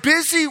our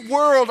busy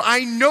world,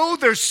 I know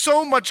there's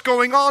so much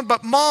going on,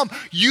 but mom,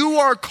 you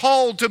are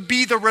called to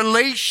be the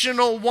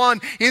relational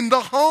one in the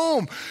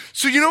home.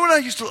 So you know what I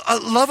used to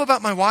love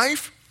about my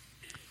wife?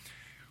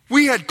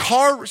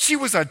 She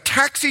was a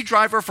taxi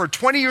driver for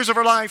 20 years of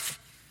her life.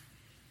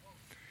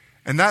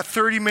 And that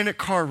 30-minute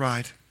car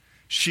ride,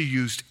 she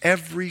used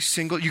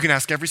you can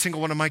ask every single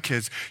one of my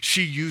kids,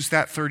 she used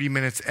that 30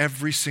 minutes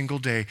every single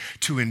day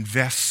to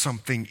invest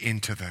something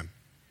into them.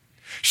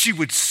 She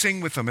would sing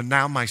with them, and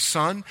now my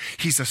son,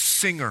 he's a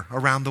singer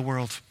around the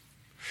world.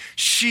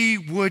 She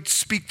would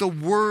speak the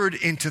word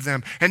into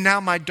them. And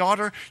now my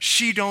daughter,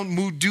 she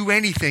don't do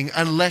anything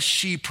unless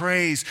she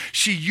prays.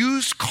 She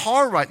used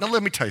car ride. Now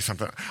let me tell you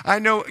something. I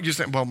know you're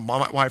saying, well,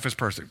 my wife is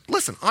perfect.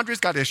 Listen, Andre's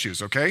got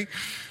issues, okay?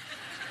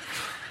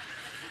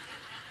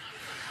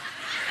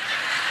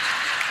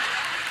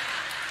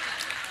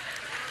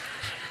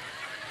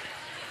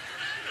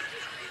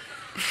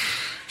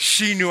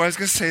 She knew I was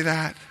going to say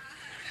that.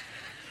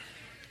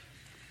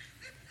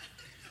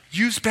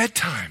 Use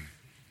bedtime.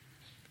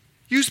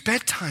 Use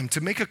bedtime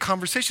to make a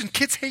conversation.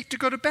 Kids hate to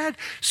go to bed.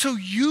 So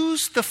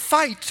use the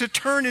fight to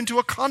turn into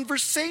a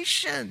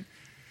conversation.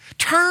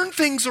 Turn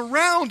things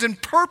around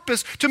and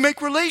purpose to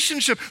make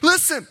relationship.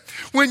 Listen,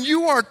 when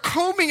you are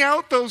combing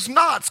out those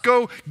knots,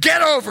 go,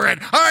 get over it.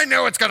 I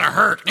know it's going to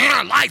hurt.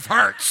 Life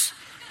hurts.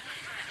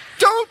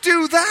 Don't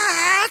do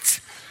that.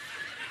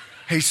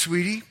 Hey,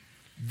 sweetie,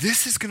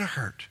 this is going to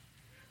hurt.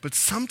 But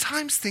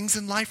sometimes things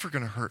in life are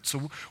going to hurt.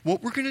 So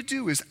what we're going to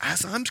do is,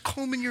 as I'm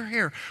combing your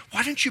hair,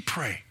 why don't you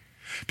pray?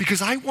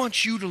 Because I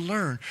want you to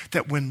learn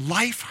that when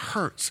life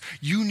hurts,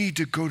 you need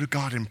to go to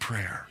God in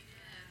prayer.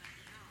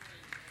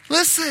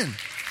 Listen,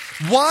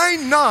 why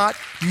not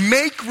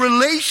make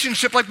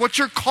relationship like what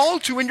you're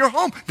called to in your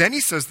home? Then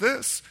he says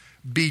this,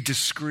 be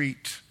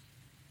discreet.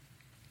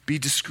 Be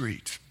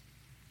discreet.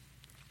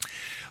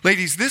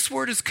 Ladies, this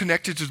word is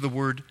connected to the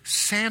word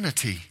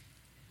sanity.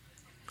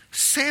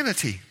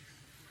 Sanity.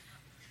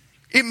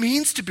 It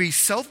means to be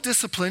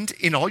self-disciplined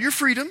in all your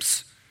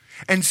freedoms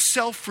and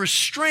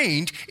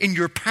self-restrained in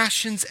your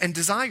passions and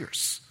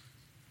desires.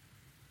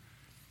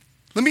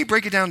 Let me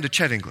break it down to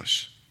Chet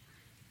English.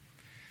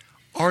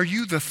 Are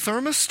you the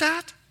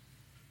thermostat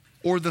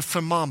or the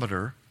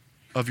thermometer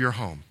of your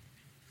home?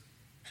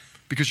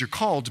 Because you're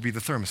called to be the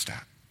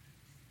thermostat.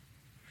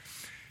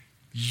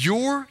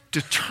 You're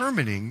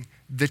determining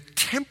the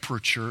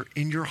temperature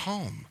in your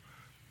home.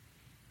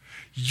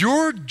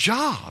 Your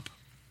job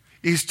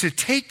is to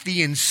take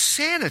the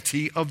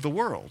insanity of the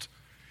world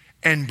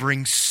and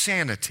bring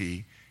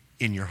sanity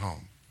in your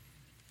home.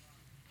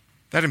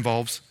 That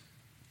involves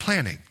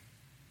planning,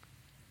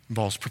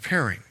 involves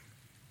preparing.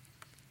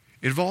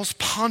 It involves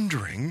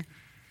pondering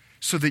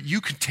so that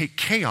you can take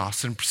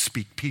chaos and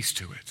speak peace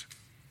to it.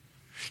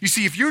 You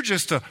see, if you're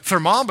just a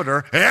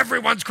thermometer,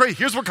 everyone's crazy.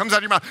 Here's what comes out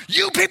of your mouth.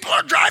 You people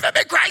are driving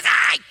me crazy.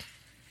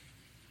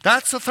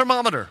 That's a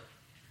thermometer.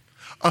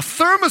 A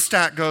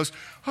thermostat goes,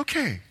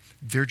 okay,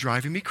 they're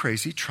driving me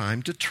crazy,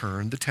 trying to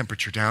turn the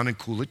temperature down and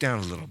cool it down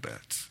a little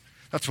bit.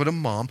 That's what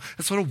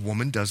a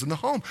woman does in the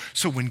home.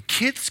 So when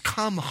kids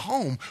come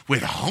home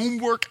with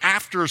homework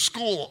after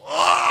school,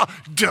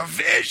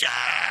 division.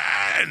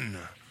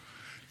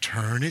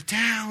 Turn it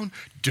down.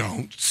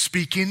 Don't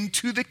speak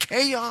into the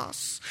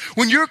chaos.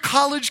 When your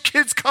college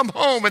kids come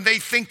home and they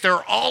think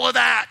they're all of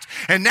that,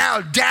 and now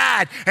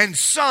dad and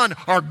son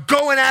are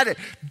going at it,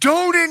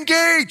 don't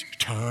engage.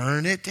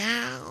 Turn it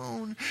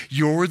down.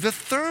 You're the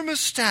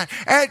thermostat.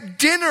 At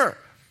dinner,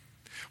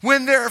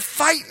 when they're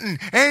fighting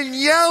and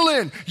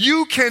yelling,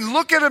 you can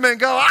look at them and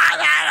go,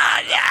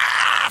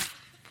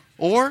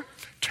 or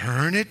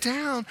turn it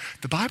down.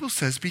 The Bible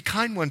says, be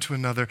kind one to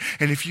another.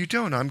 And if you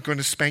don't, I'm going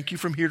to spank you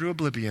from here to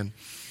oblivion.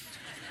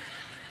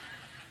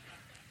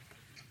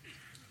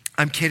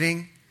 I'm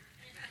kidding.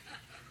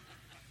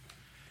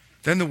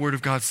 Then the Word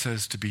of God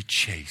says to be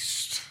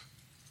chaste.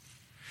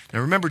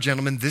 Now remember,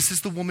 gentlemen, this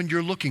is the woman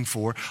you're looking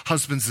for.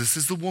 Husbands, this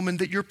is the woman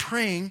that you're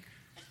praying.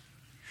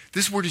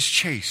 This word is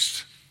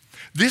chaste.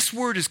 This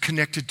word is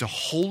connected to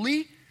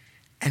holy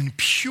and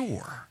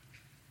pure.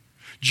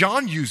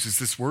 John uses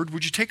this word.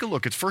 Would you take a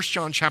look? It's 1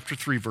 John chapter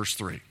 3, verse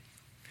 3.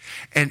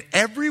 And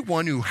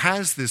everyone who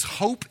has this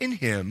hope in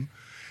him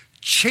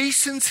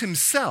chastens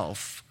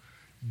himself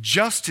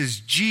just as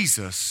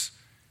Jesus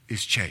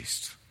is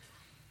chaste.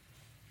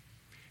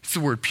 It's the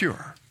word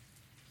pure.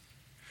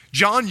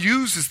 John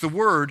uses the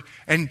word,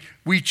 and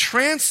we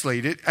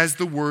translate it as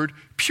the word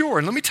pure.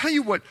 And let me tell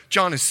you what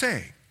John is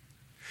saying.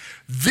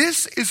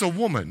 This is a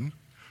woman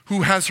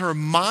who has her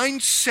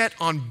mind set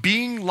on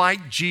being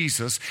like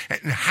Jesus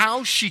and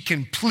how she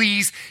can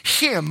please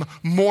him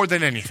more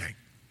than anything.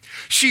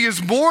 She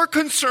is more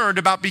concerned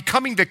about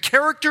becoming the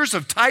characters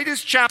of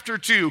Titus chapter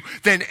 2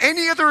 than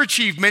any other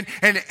achievement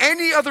and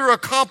any other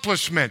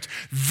accomplishment.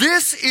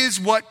 This is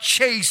what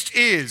chaste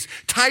is.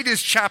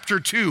 Titus chapter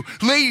 2.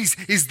 Ladies,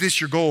 is this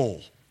your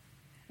goal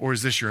or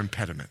is this your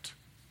impediment?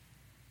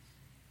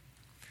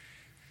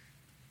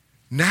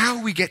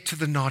 Now we get to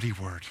the naughty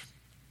word.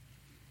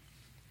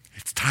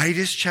 It's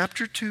Titus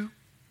chapter 2.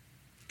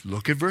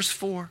 Look at verse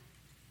 5.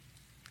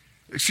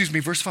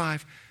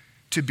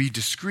 To be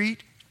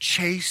discreet,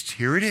 chaste,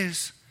 here it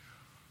is,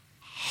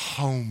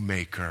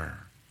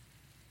 homemaker.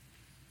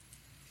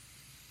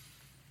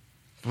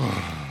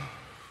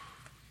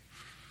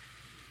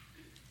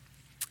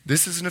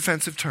 This is an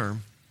offensive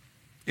term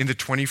in the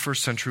 21st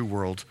century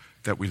world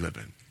that we live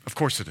in. Of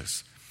course it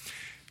is.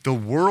 The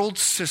world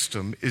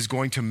system is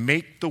going to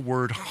make the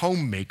word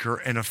homemaker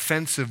an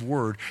offensive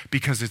word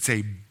because it's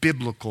a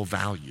biblical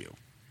value.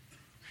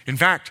 In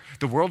fact,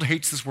 the world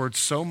hates this word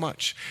so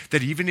much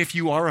that even if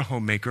you are a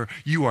homemaker,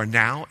 you are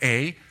now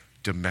a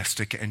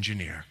domestic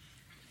engineer.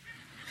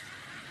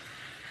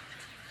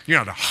 You're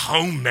not a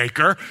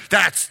homemaker.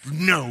 That's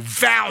no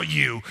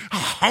value. A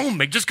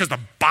homemaker, just because the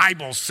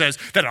Bible says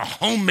that a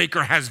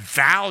homemaker has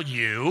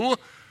value,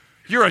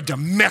 you're a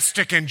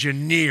domestic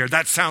engineer.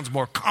 That sounds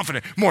more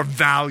confident, more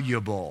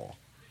valuable.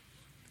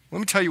 Let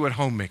me tell you what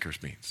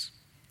homemakers means.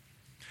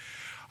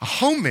 A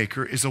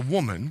homemaker is a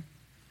woman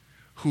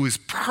who is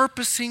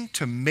purposing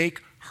to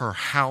make her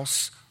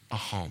house a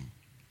home.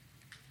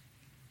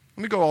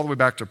 Let me go all the way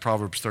back to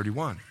Proverbs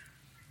 31.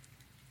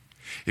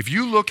 If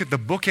you look at the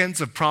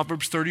bookends of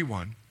Proverbs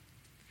 31,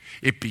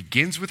 it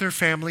begins with her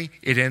family,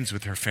 it ends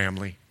with her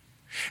family.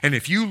 And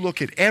if you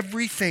look at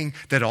everything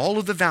that all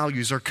of the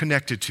values are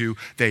connected to,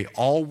 they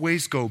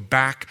always go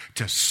back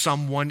to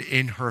someone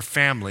in her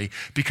family,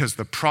 because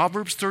the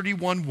Proverbs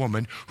 31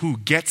 woman who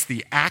gets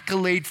the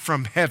accolade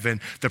from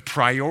heaven, the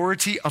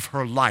priority of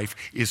her life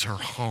is her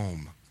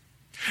home.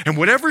 And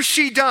whatever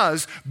she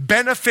does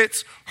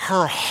benefits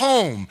her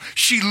home.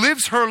 She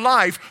lives her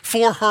life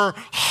for her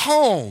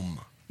home.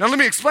 Now let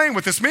me explain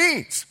what this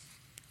means.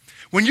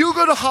 When you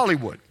go to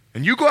Hollywood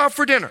and you go out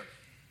for dinner,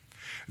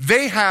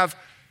 they have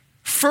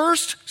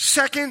first,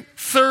 second,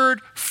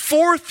 third,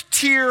 fourth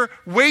tier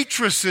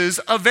waitresses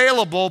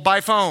available by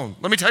phone.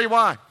 Let me tell you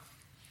why.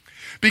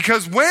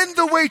 Because when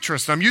the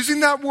waitress, and I'm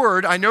using that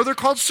word, I know they're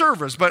called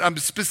servers, but I'm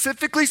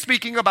specifically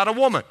speaking about a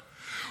woman.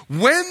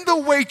 When the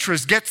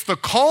waitress gets the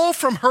call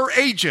from her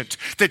agent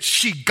that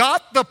she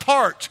got the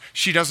part,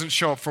 she doesn't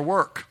show up for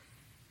work.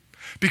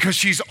 Because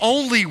she's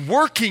only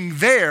working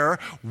there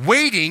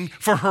waiting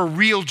for her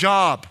real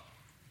job.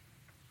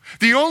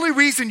 The only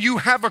reason you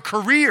have a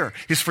career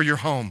is for your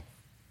home.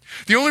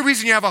 The only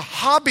reason you have a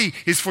hobby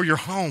is for your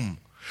home.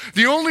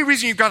 The only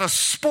reason you've got a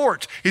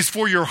sport is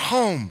for your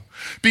home.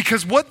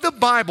 Because what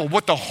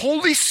the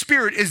Holy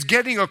Spirit is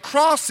getting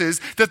across is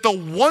that the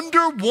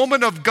Wonder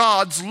Woman of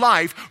God's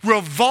life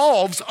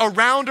revolves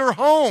around her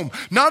home,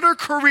 not her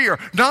career,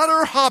 not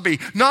her hobby,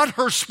 not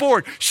her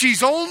sport.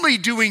 She's only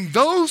doing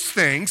those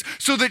things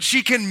so that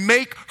she can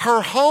make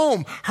her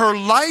home. Her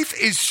life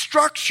is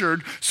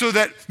structured so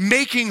that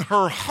making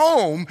her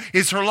home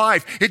is her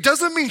life. It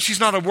doesn't mean she's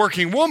not a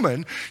working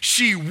woman.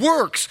 She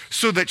works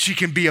so that she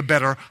can be a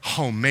better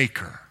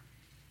homemaker.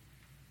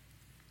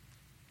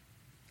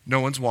 No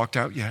one's walked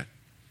out yet.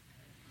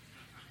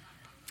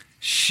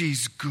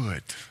 She's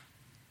good.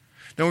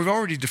 Now, we've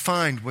already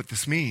defined what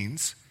this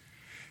means.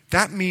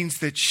 That means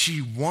that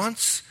she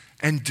wants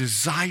and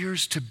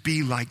desires to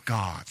be like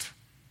God.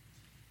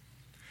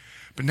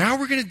 But now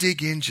we're going to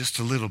dig in just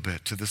a little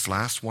bit to this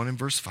last one in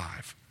verse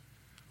 5.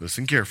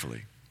 Listen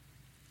carefully.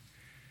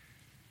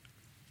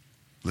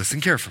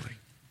 Listen carefully.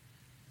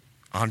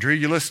 Andre,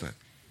 you listening?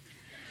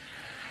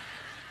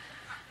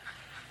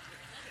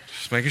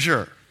 Just making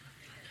sure.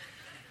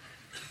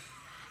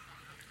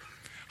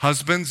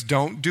 Husbands,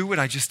 don't do what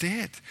I just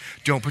did.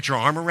 Don't put your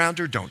arm around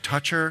her. Don't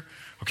touch her.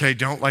 Okay,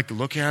 don't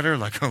look at her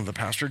like, oh, the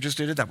pastor just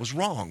did it. That was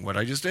wrong, what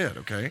I just did,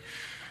 okay?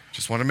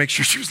 Just want to make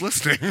sure she was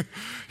listening.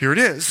 Here it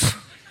is.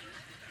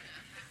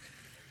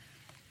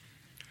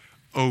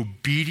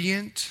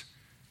 Obedient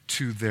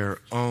to their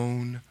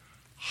own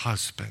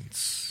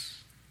husbands.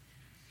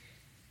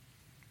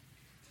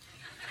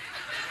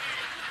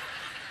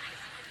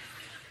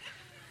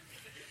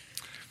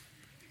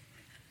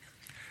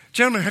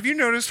 Gentlemen, have you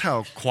noticed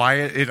how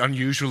quiet it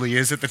unusually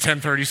is at the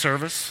 10:30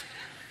 service?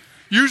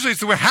 Usually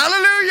it's the way,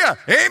 hallelujah,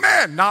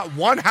 amen. Not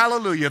one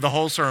hallelujah the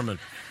whole sermon.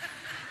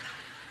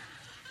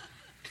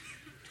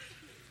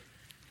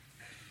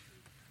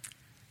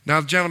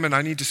 Now, gentlemen,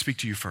 I need to speak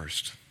to you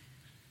first.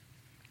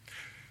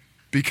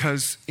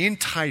 Because in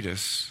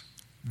Titus,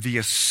 the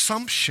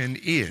assumption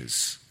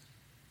is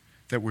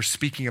that we're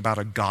speaking about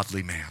a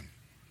godly man.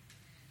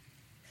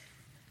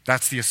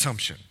 That's the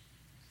assumption.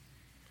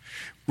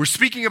 We're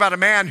speaking about a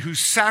man who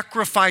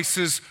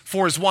sacrifices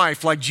for his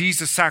wife like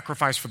Jesus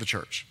sacrificed for the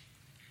church.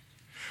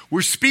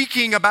 We're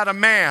speaking about a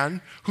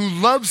man who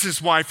loves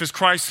his wife as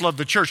Christ loved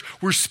the church.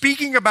 We're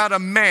speaking about a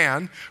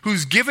man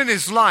who's given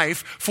his life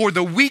for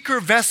the weaker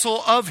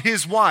vessel of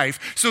his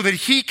wife so that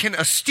he can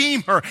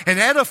esteem her and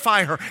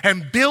edify her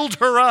and build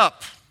her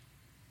up.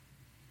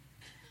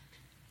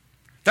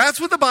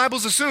 That's what the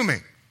Bible's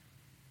assuming.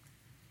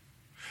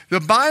 The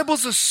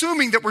Bible's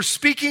assuming that we're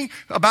speaking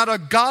about a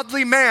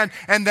godly man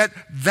and that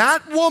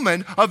that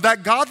woman of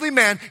that godly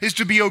man is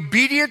to be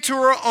obedient to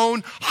her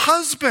own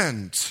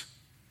husband.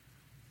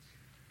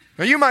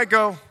 Now you might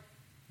go,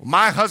 well,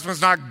 my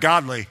husband's not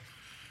godly.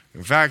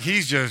 In fact,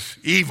 he's just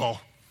evil.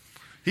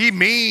 He's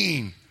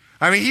mean.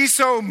 I mean, he's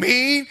so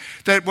mean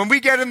that when we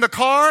get in the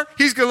car,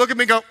 he's going to look at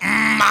me and go,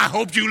 I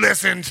hope you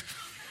listened,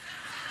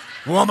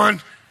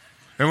 woman.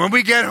 And when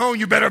we get home,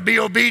 you better be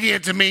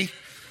obedient to me.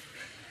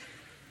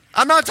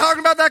 I'm not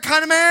talking about that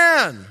kind of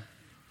man.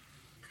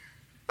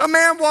 A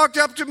man walked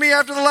up to me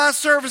after the last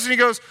service and he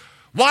goes,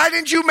 why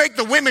didn't you make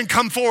the women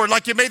come forward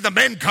like you made the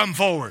men come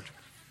forward?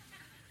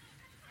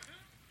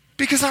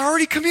 Because I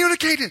already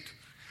communicated.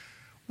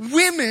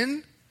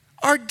 Women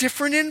are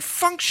different in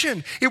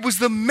function. It was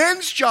the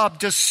men's job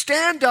to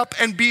stand up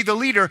and be the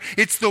leader.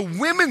 It's the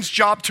women's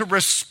job to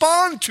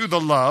respond to the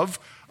love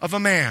of a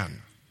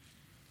man.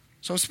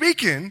 So I'm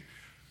speaking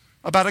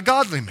about a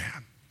godly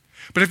man.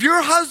 But if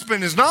your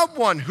husband is not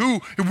one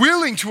who is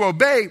willing to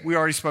obey, we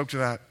already spoke to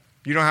that.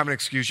 You don't have an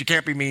excuse. You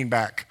can't be mean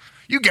back.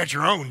 You get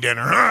your own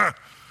dinner, huh?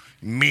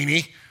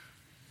 Meanie.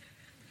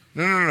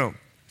 No.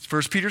 It's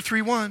 1 Peter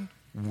 3:1.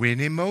 Win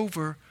him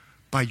over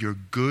by your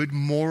good,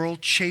 moral,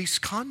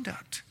 chaste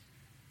conduct.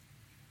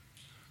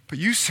 But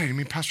you say to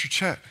me, Pastor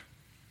Chet,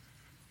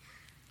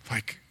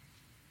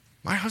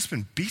 my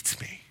husband beats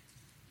me.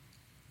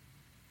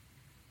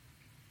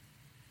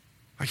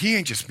 He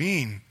ain't just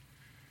mean.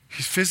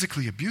 He's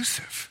physically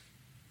abusive.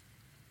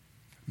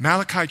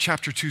 Malachi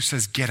chapter 2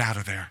 says, get out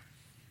of there.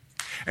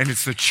 And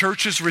it's the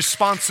church's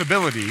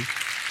responsibility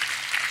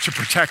to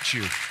protect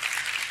you.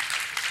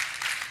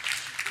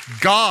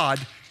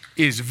 God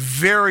is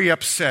very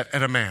upset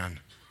at a man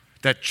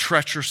that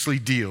treacherously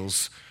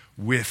deals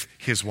with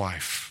his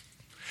wife.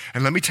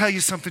 And let me tell you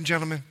something,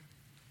 gentlemen.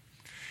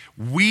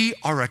 We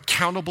are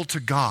accountable to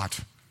God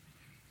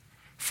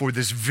for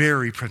this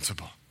very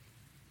principle.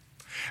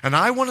 And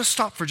I want to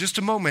stop for just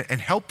a moment and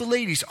help the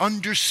ladies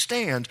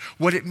understand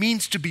what it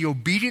means to be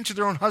obedient to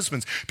their own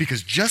husbands,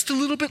 because just a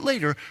little bit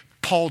later,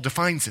 Paul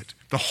defines it.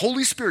 The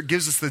Holy Spirit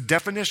gives us the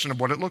definition of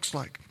what it looks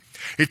like.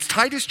 It's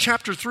Titus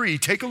chapter 3.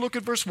 Take a look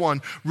at verse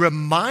 1.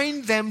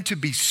 Remind them to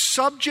be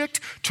subject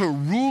to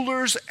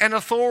rulers and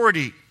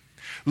authority.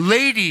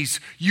 Ladies,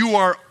 you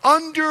are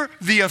under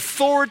the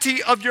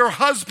authority of your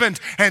husband,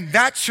 and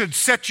that should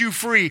set you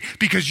free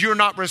because you're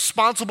not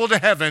responsible to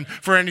heaven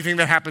for anything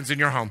that happens in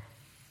your home.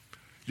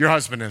 Your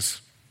husband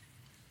is.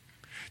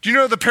 Do you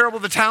know the parable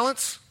of the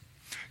talents?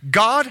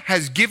 God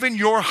has given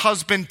your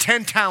husband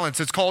 10 talents.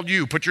 It's called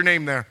you. Put your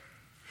name there.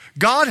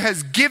 God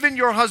has given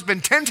your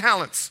husband 10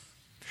 talents.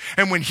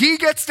 And when he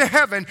gets to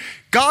heaven,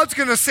 God's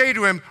going to say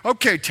to him,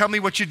 okay, tell me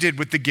what you did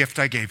with the gift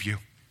I gave you.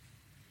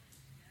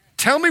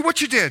 Tell me what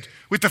you did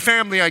with the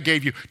family I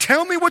gave you.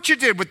 Tell me what you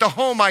did with the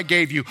home I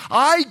gave you.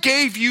 I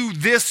gave you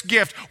this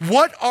gift.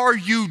 What are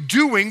you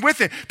doing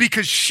with it?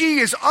 Because she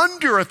is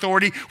under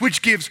authority,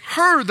 which gives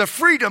her the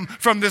freedom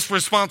from this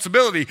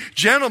responsibility.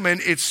 Gentlemen,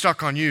 it's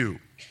stuck on you.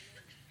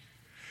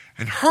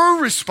 And her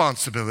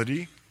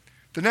responsibility,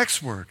 the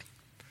next word,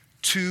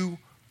 to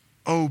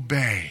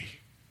obey.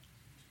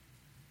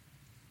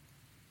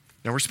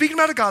 Now we're speaking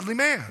about a godly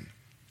man.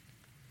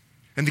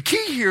 And the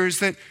key here is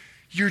that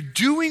you're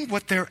doing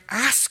what they're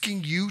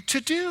asking you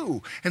to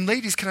do. And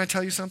ladies, can I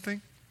tell you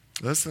something?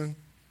 Listen.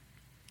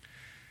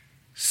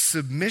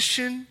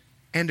 Submission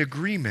and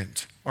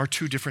agreement are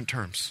two different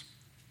terms.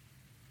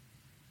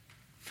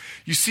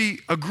 You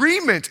see,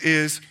 agreement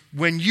is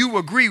when you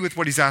agree with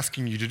what he's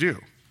asking you to do.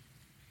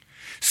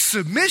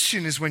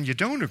 Submission is when you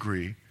don't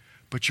agree,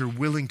 but you're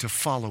willing to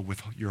follow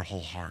with your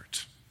whole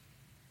heart.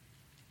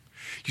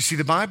 You see,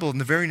 the Bible in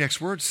the very next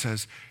word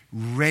says,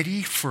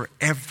 ready for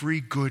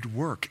every good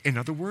work. In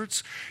other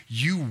words,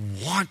 you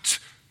want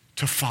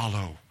to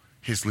follow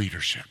his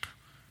leadership.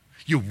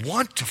 You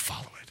want to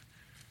follow it.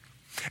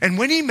 And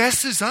when he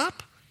messes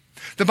up,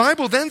 the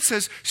Bible then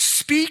says,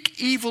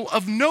 speak evil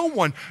of no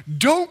one.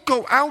 Don't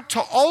go out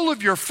to all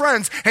of your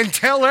friends and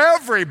tell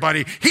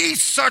everybody,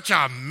 he's such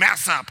a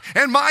mess up,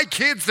 and my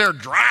kids, they're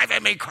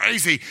driving me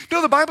crazy.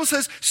 No, the Bible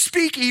says,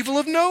 speak evil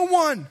of no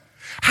one.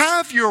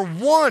 Have your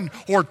one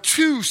or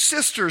two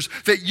sisters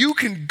that you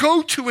can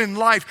go to in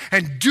life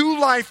and do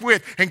life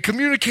with and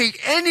communicate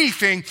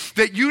anything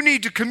that you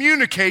need to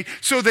communicate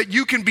so that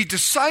you can be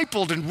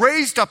discipled and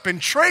raised up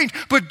and trained.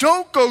 But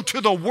don't go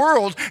to the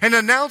world and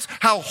announce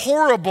how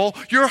horrible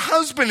your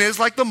husband is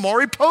like the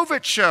Maury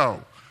Povich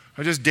show.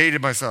 I just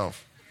dated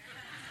myself.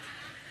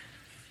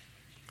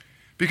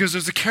 Because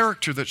there's a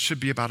character that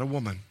should be about a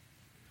woman.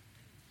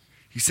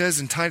 He says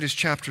in Titus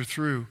chapter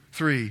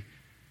 3,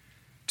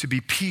 to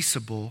be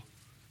peaceable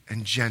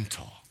and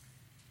gentle.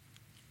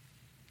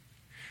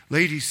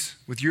 Ladies,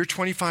 with your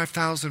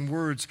 25,000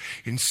 words,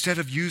 instead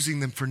of using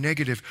them for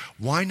negative,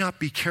 why not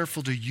be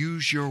careful to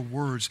use your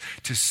words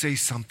to say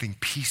something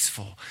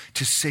peaceful,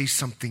 to say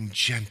something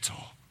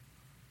gentle?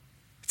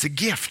 It's a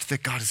gift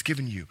that God has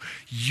given you.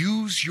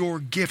 Use your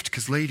gift,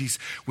 because ladies,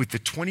 with the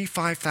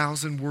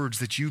 25,000 words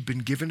that you've been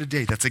given a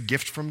day, that's a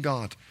gift from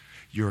God.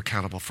 You're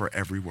accountable for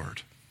every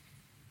word.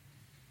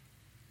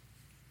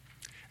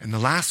 And the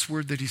last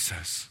word that he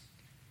says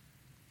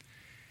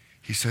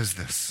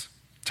this,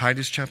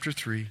 Titus chapter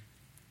 3,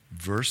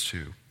 verse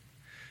 2,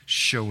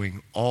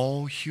 showing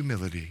all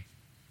humility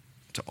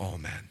to all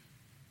men.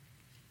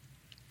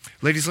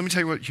 Ladies, let me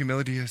tell you what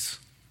humility is.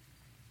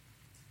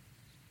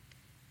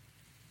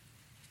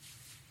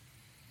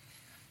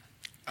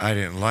 I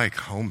didn't like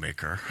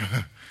Homemaker,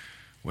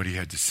 what he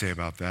had to say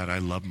about that. I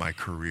love my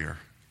career.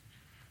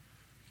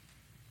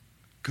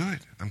 Good.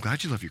 I'm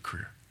glad you love your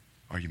career.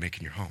 Are you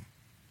making your home?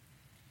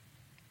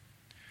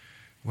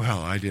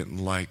 Well, I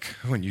didn't like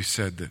when you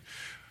said that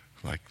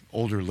like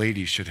older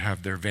ladies should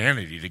have their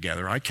vanity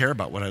together. I care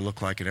about what I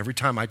look like, and every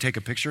time I take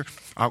a picture,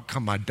 out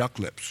come my duck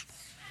lips.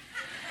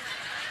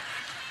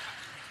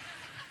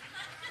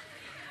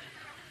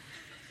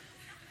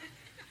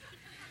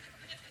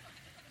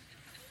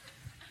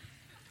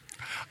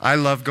 I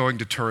love going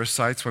to tourist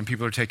sites when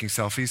people are taking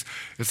selfies.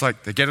 It's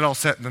like they get it all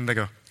set and then they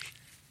go.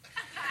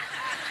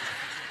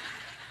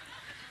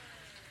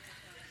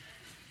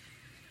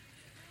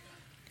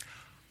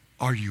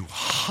 Are you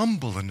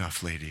humble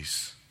enough,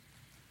 ladies,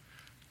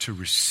 to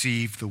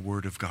receive the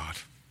word of God?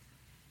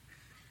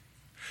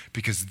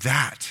 Because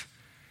that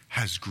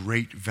has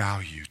great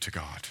value to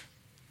God.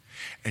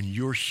 And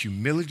your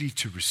humility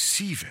to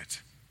receive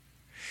it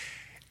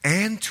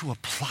and to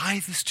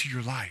apply this to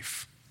your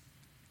life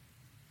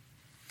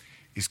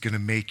is going to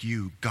make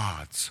you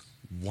God's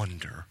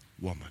wonder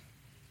woman.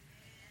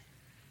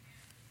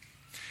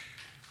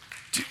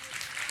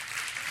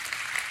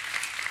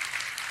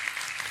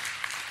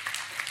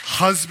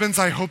 Husbands,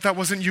 I hope that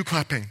wasn't you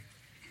clapping.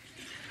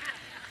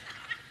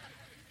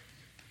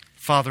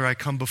 Father, I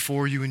come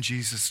before you in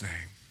Jesus'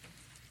 name.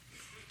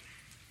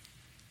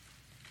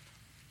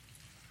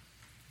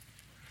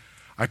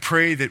 I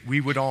pray that we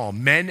would all,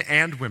 men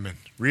and women,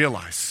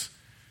 realize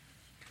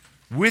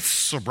with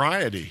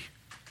sobriety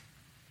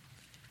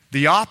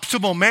the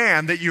optimal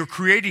man that you're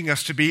creating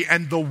us to be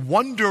and the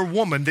wonder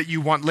woman that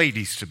you want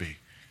ladies to be.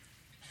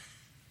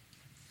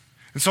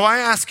 And so I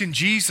ask in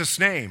Jesus'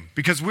 name,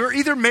 because we're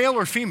either male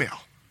or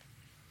female,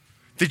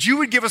 that you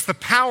would give us the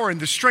power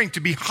and the strength to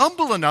be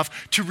humble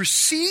enough to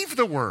receive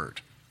the word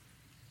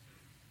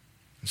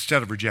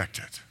instead of reject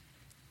it.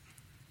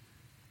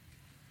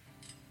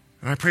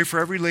 And I pray for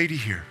every lady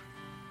here,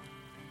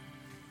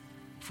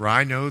 for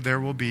I know there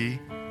will be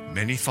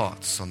many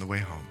thoughts on the way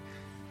home.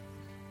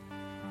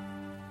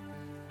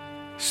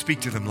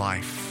 Speak to them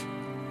life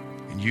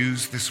and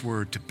use this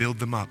word to build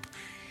them up,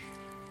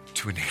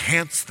 to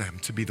enhance them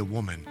to be the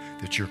woman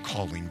that you're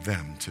calling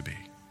them to be.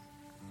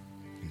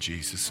 In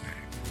Jesus' name.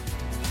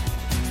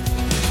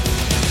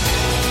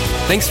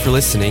 Thanks for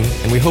listening,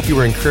 and we hope you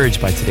were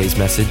encouraged by today's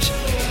message.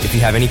 If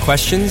you have any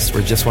questions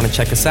or just want to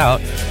check us out,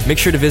 make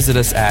sure to visit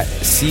us at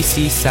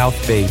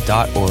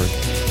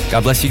ccsouthbay.org.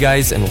 God bless you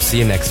guys, and we'll see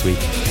you next week.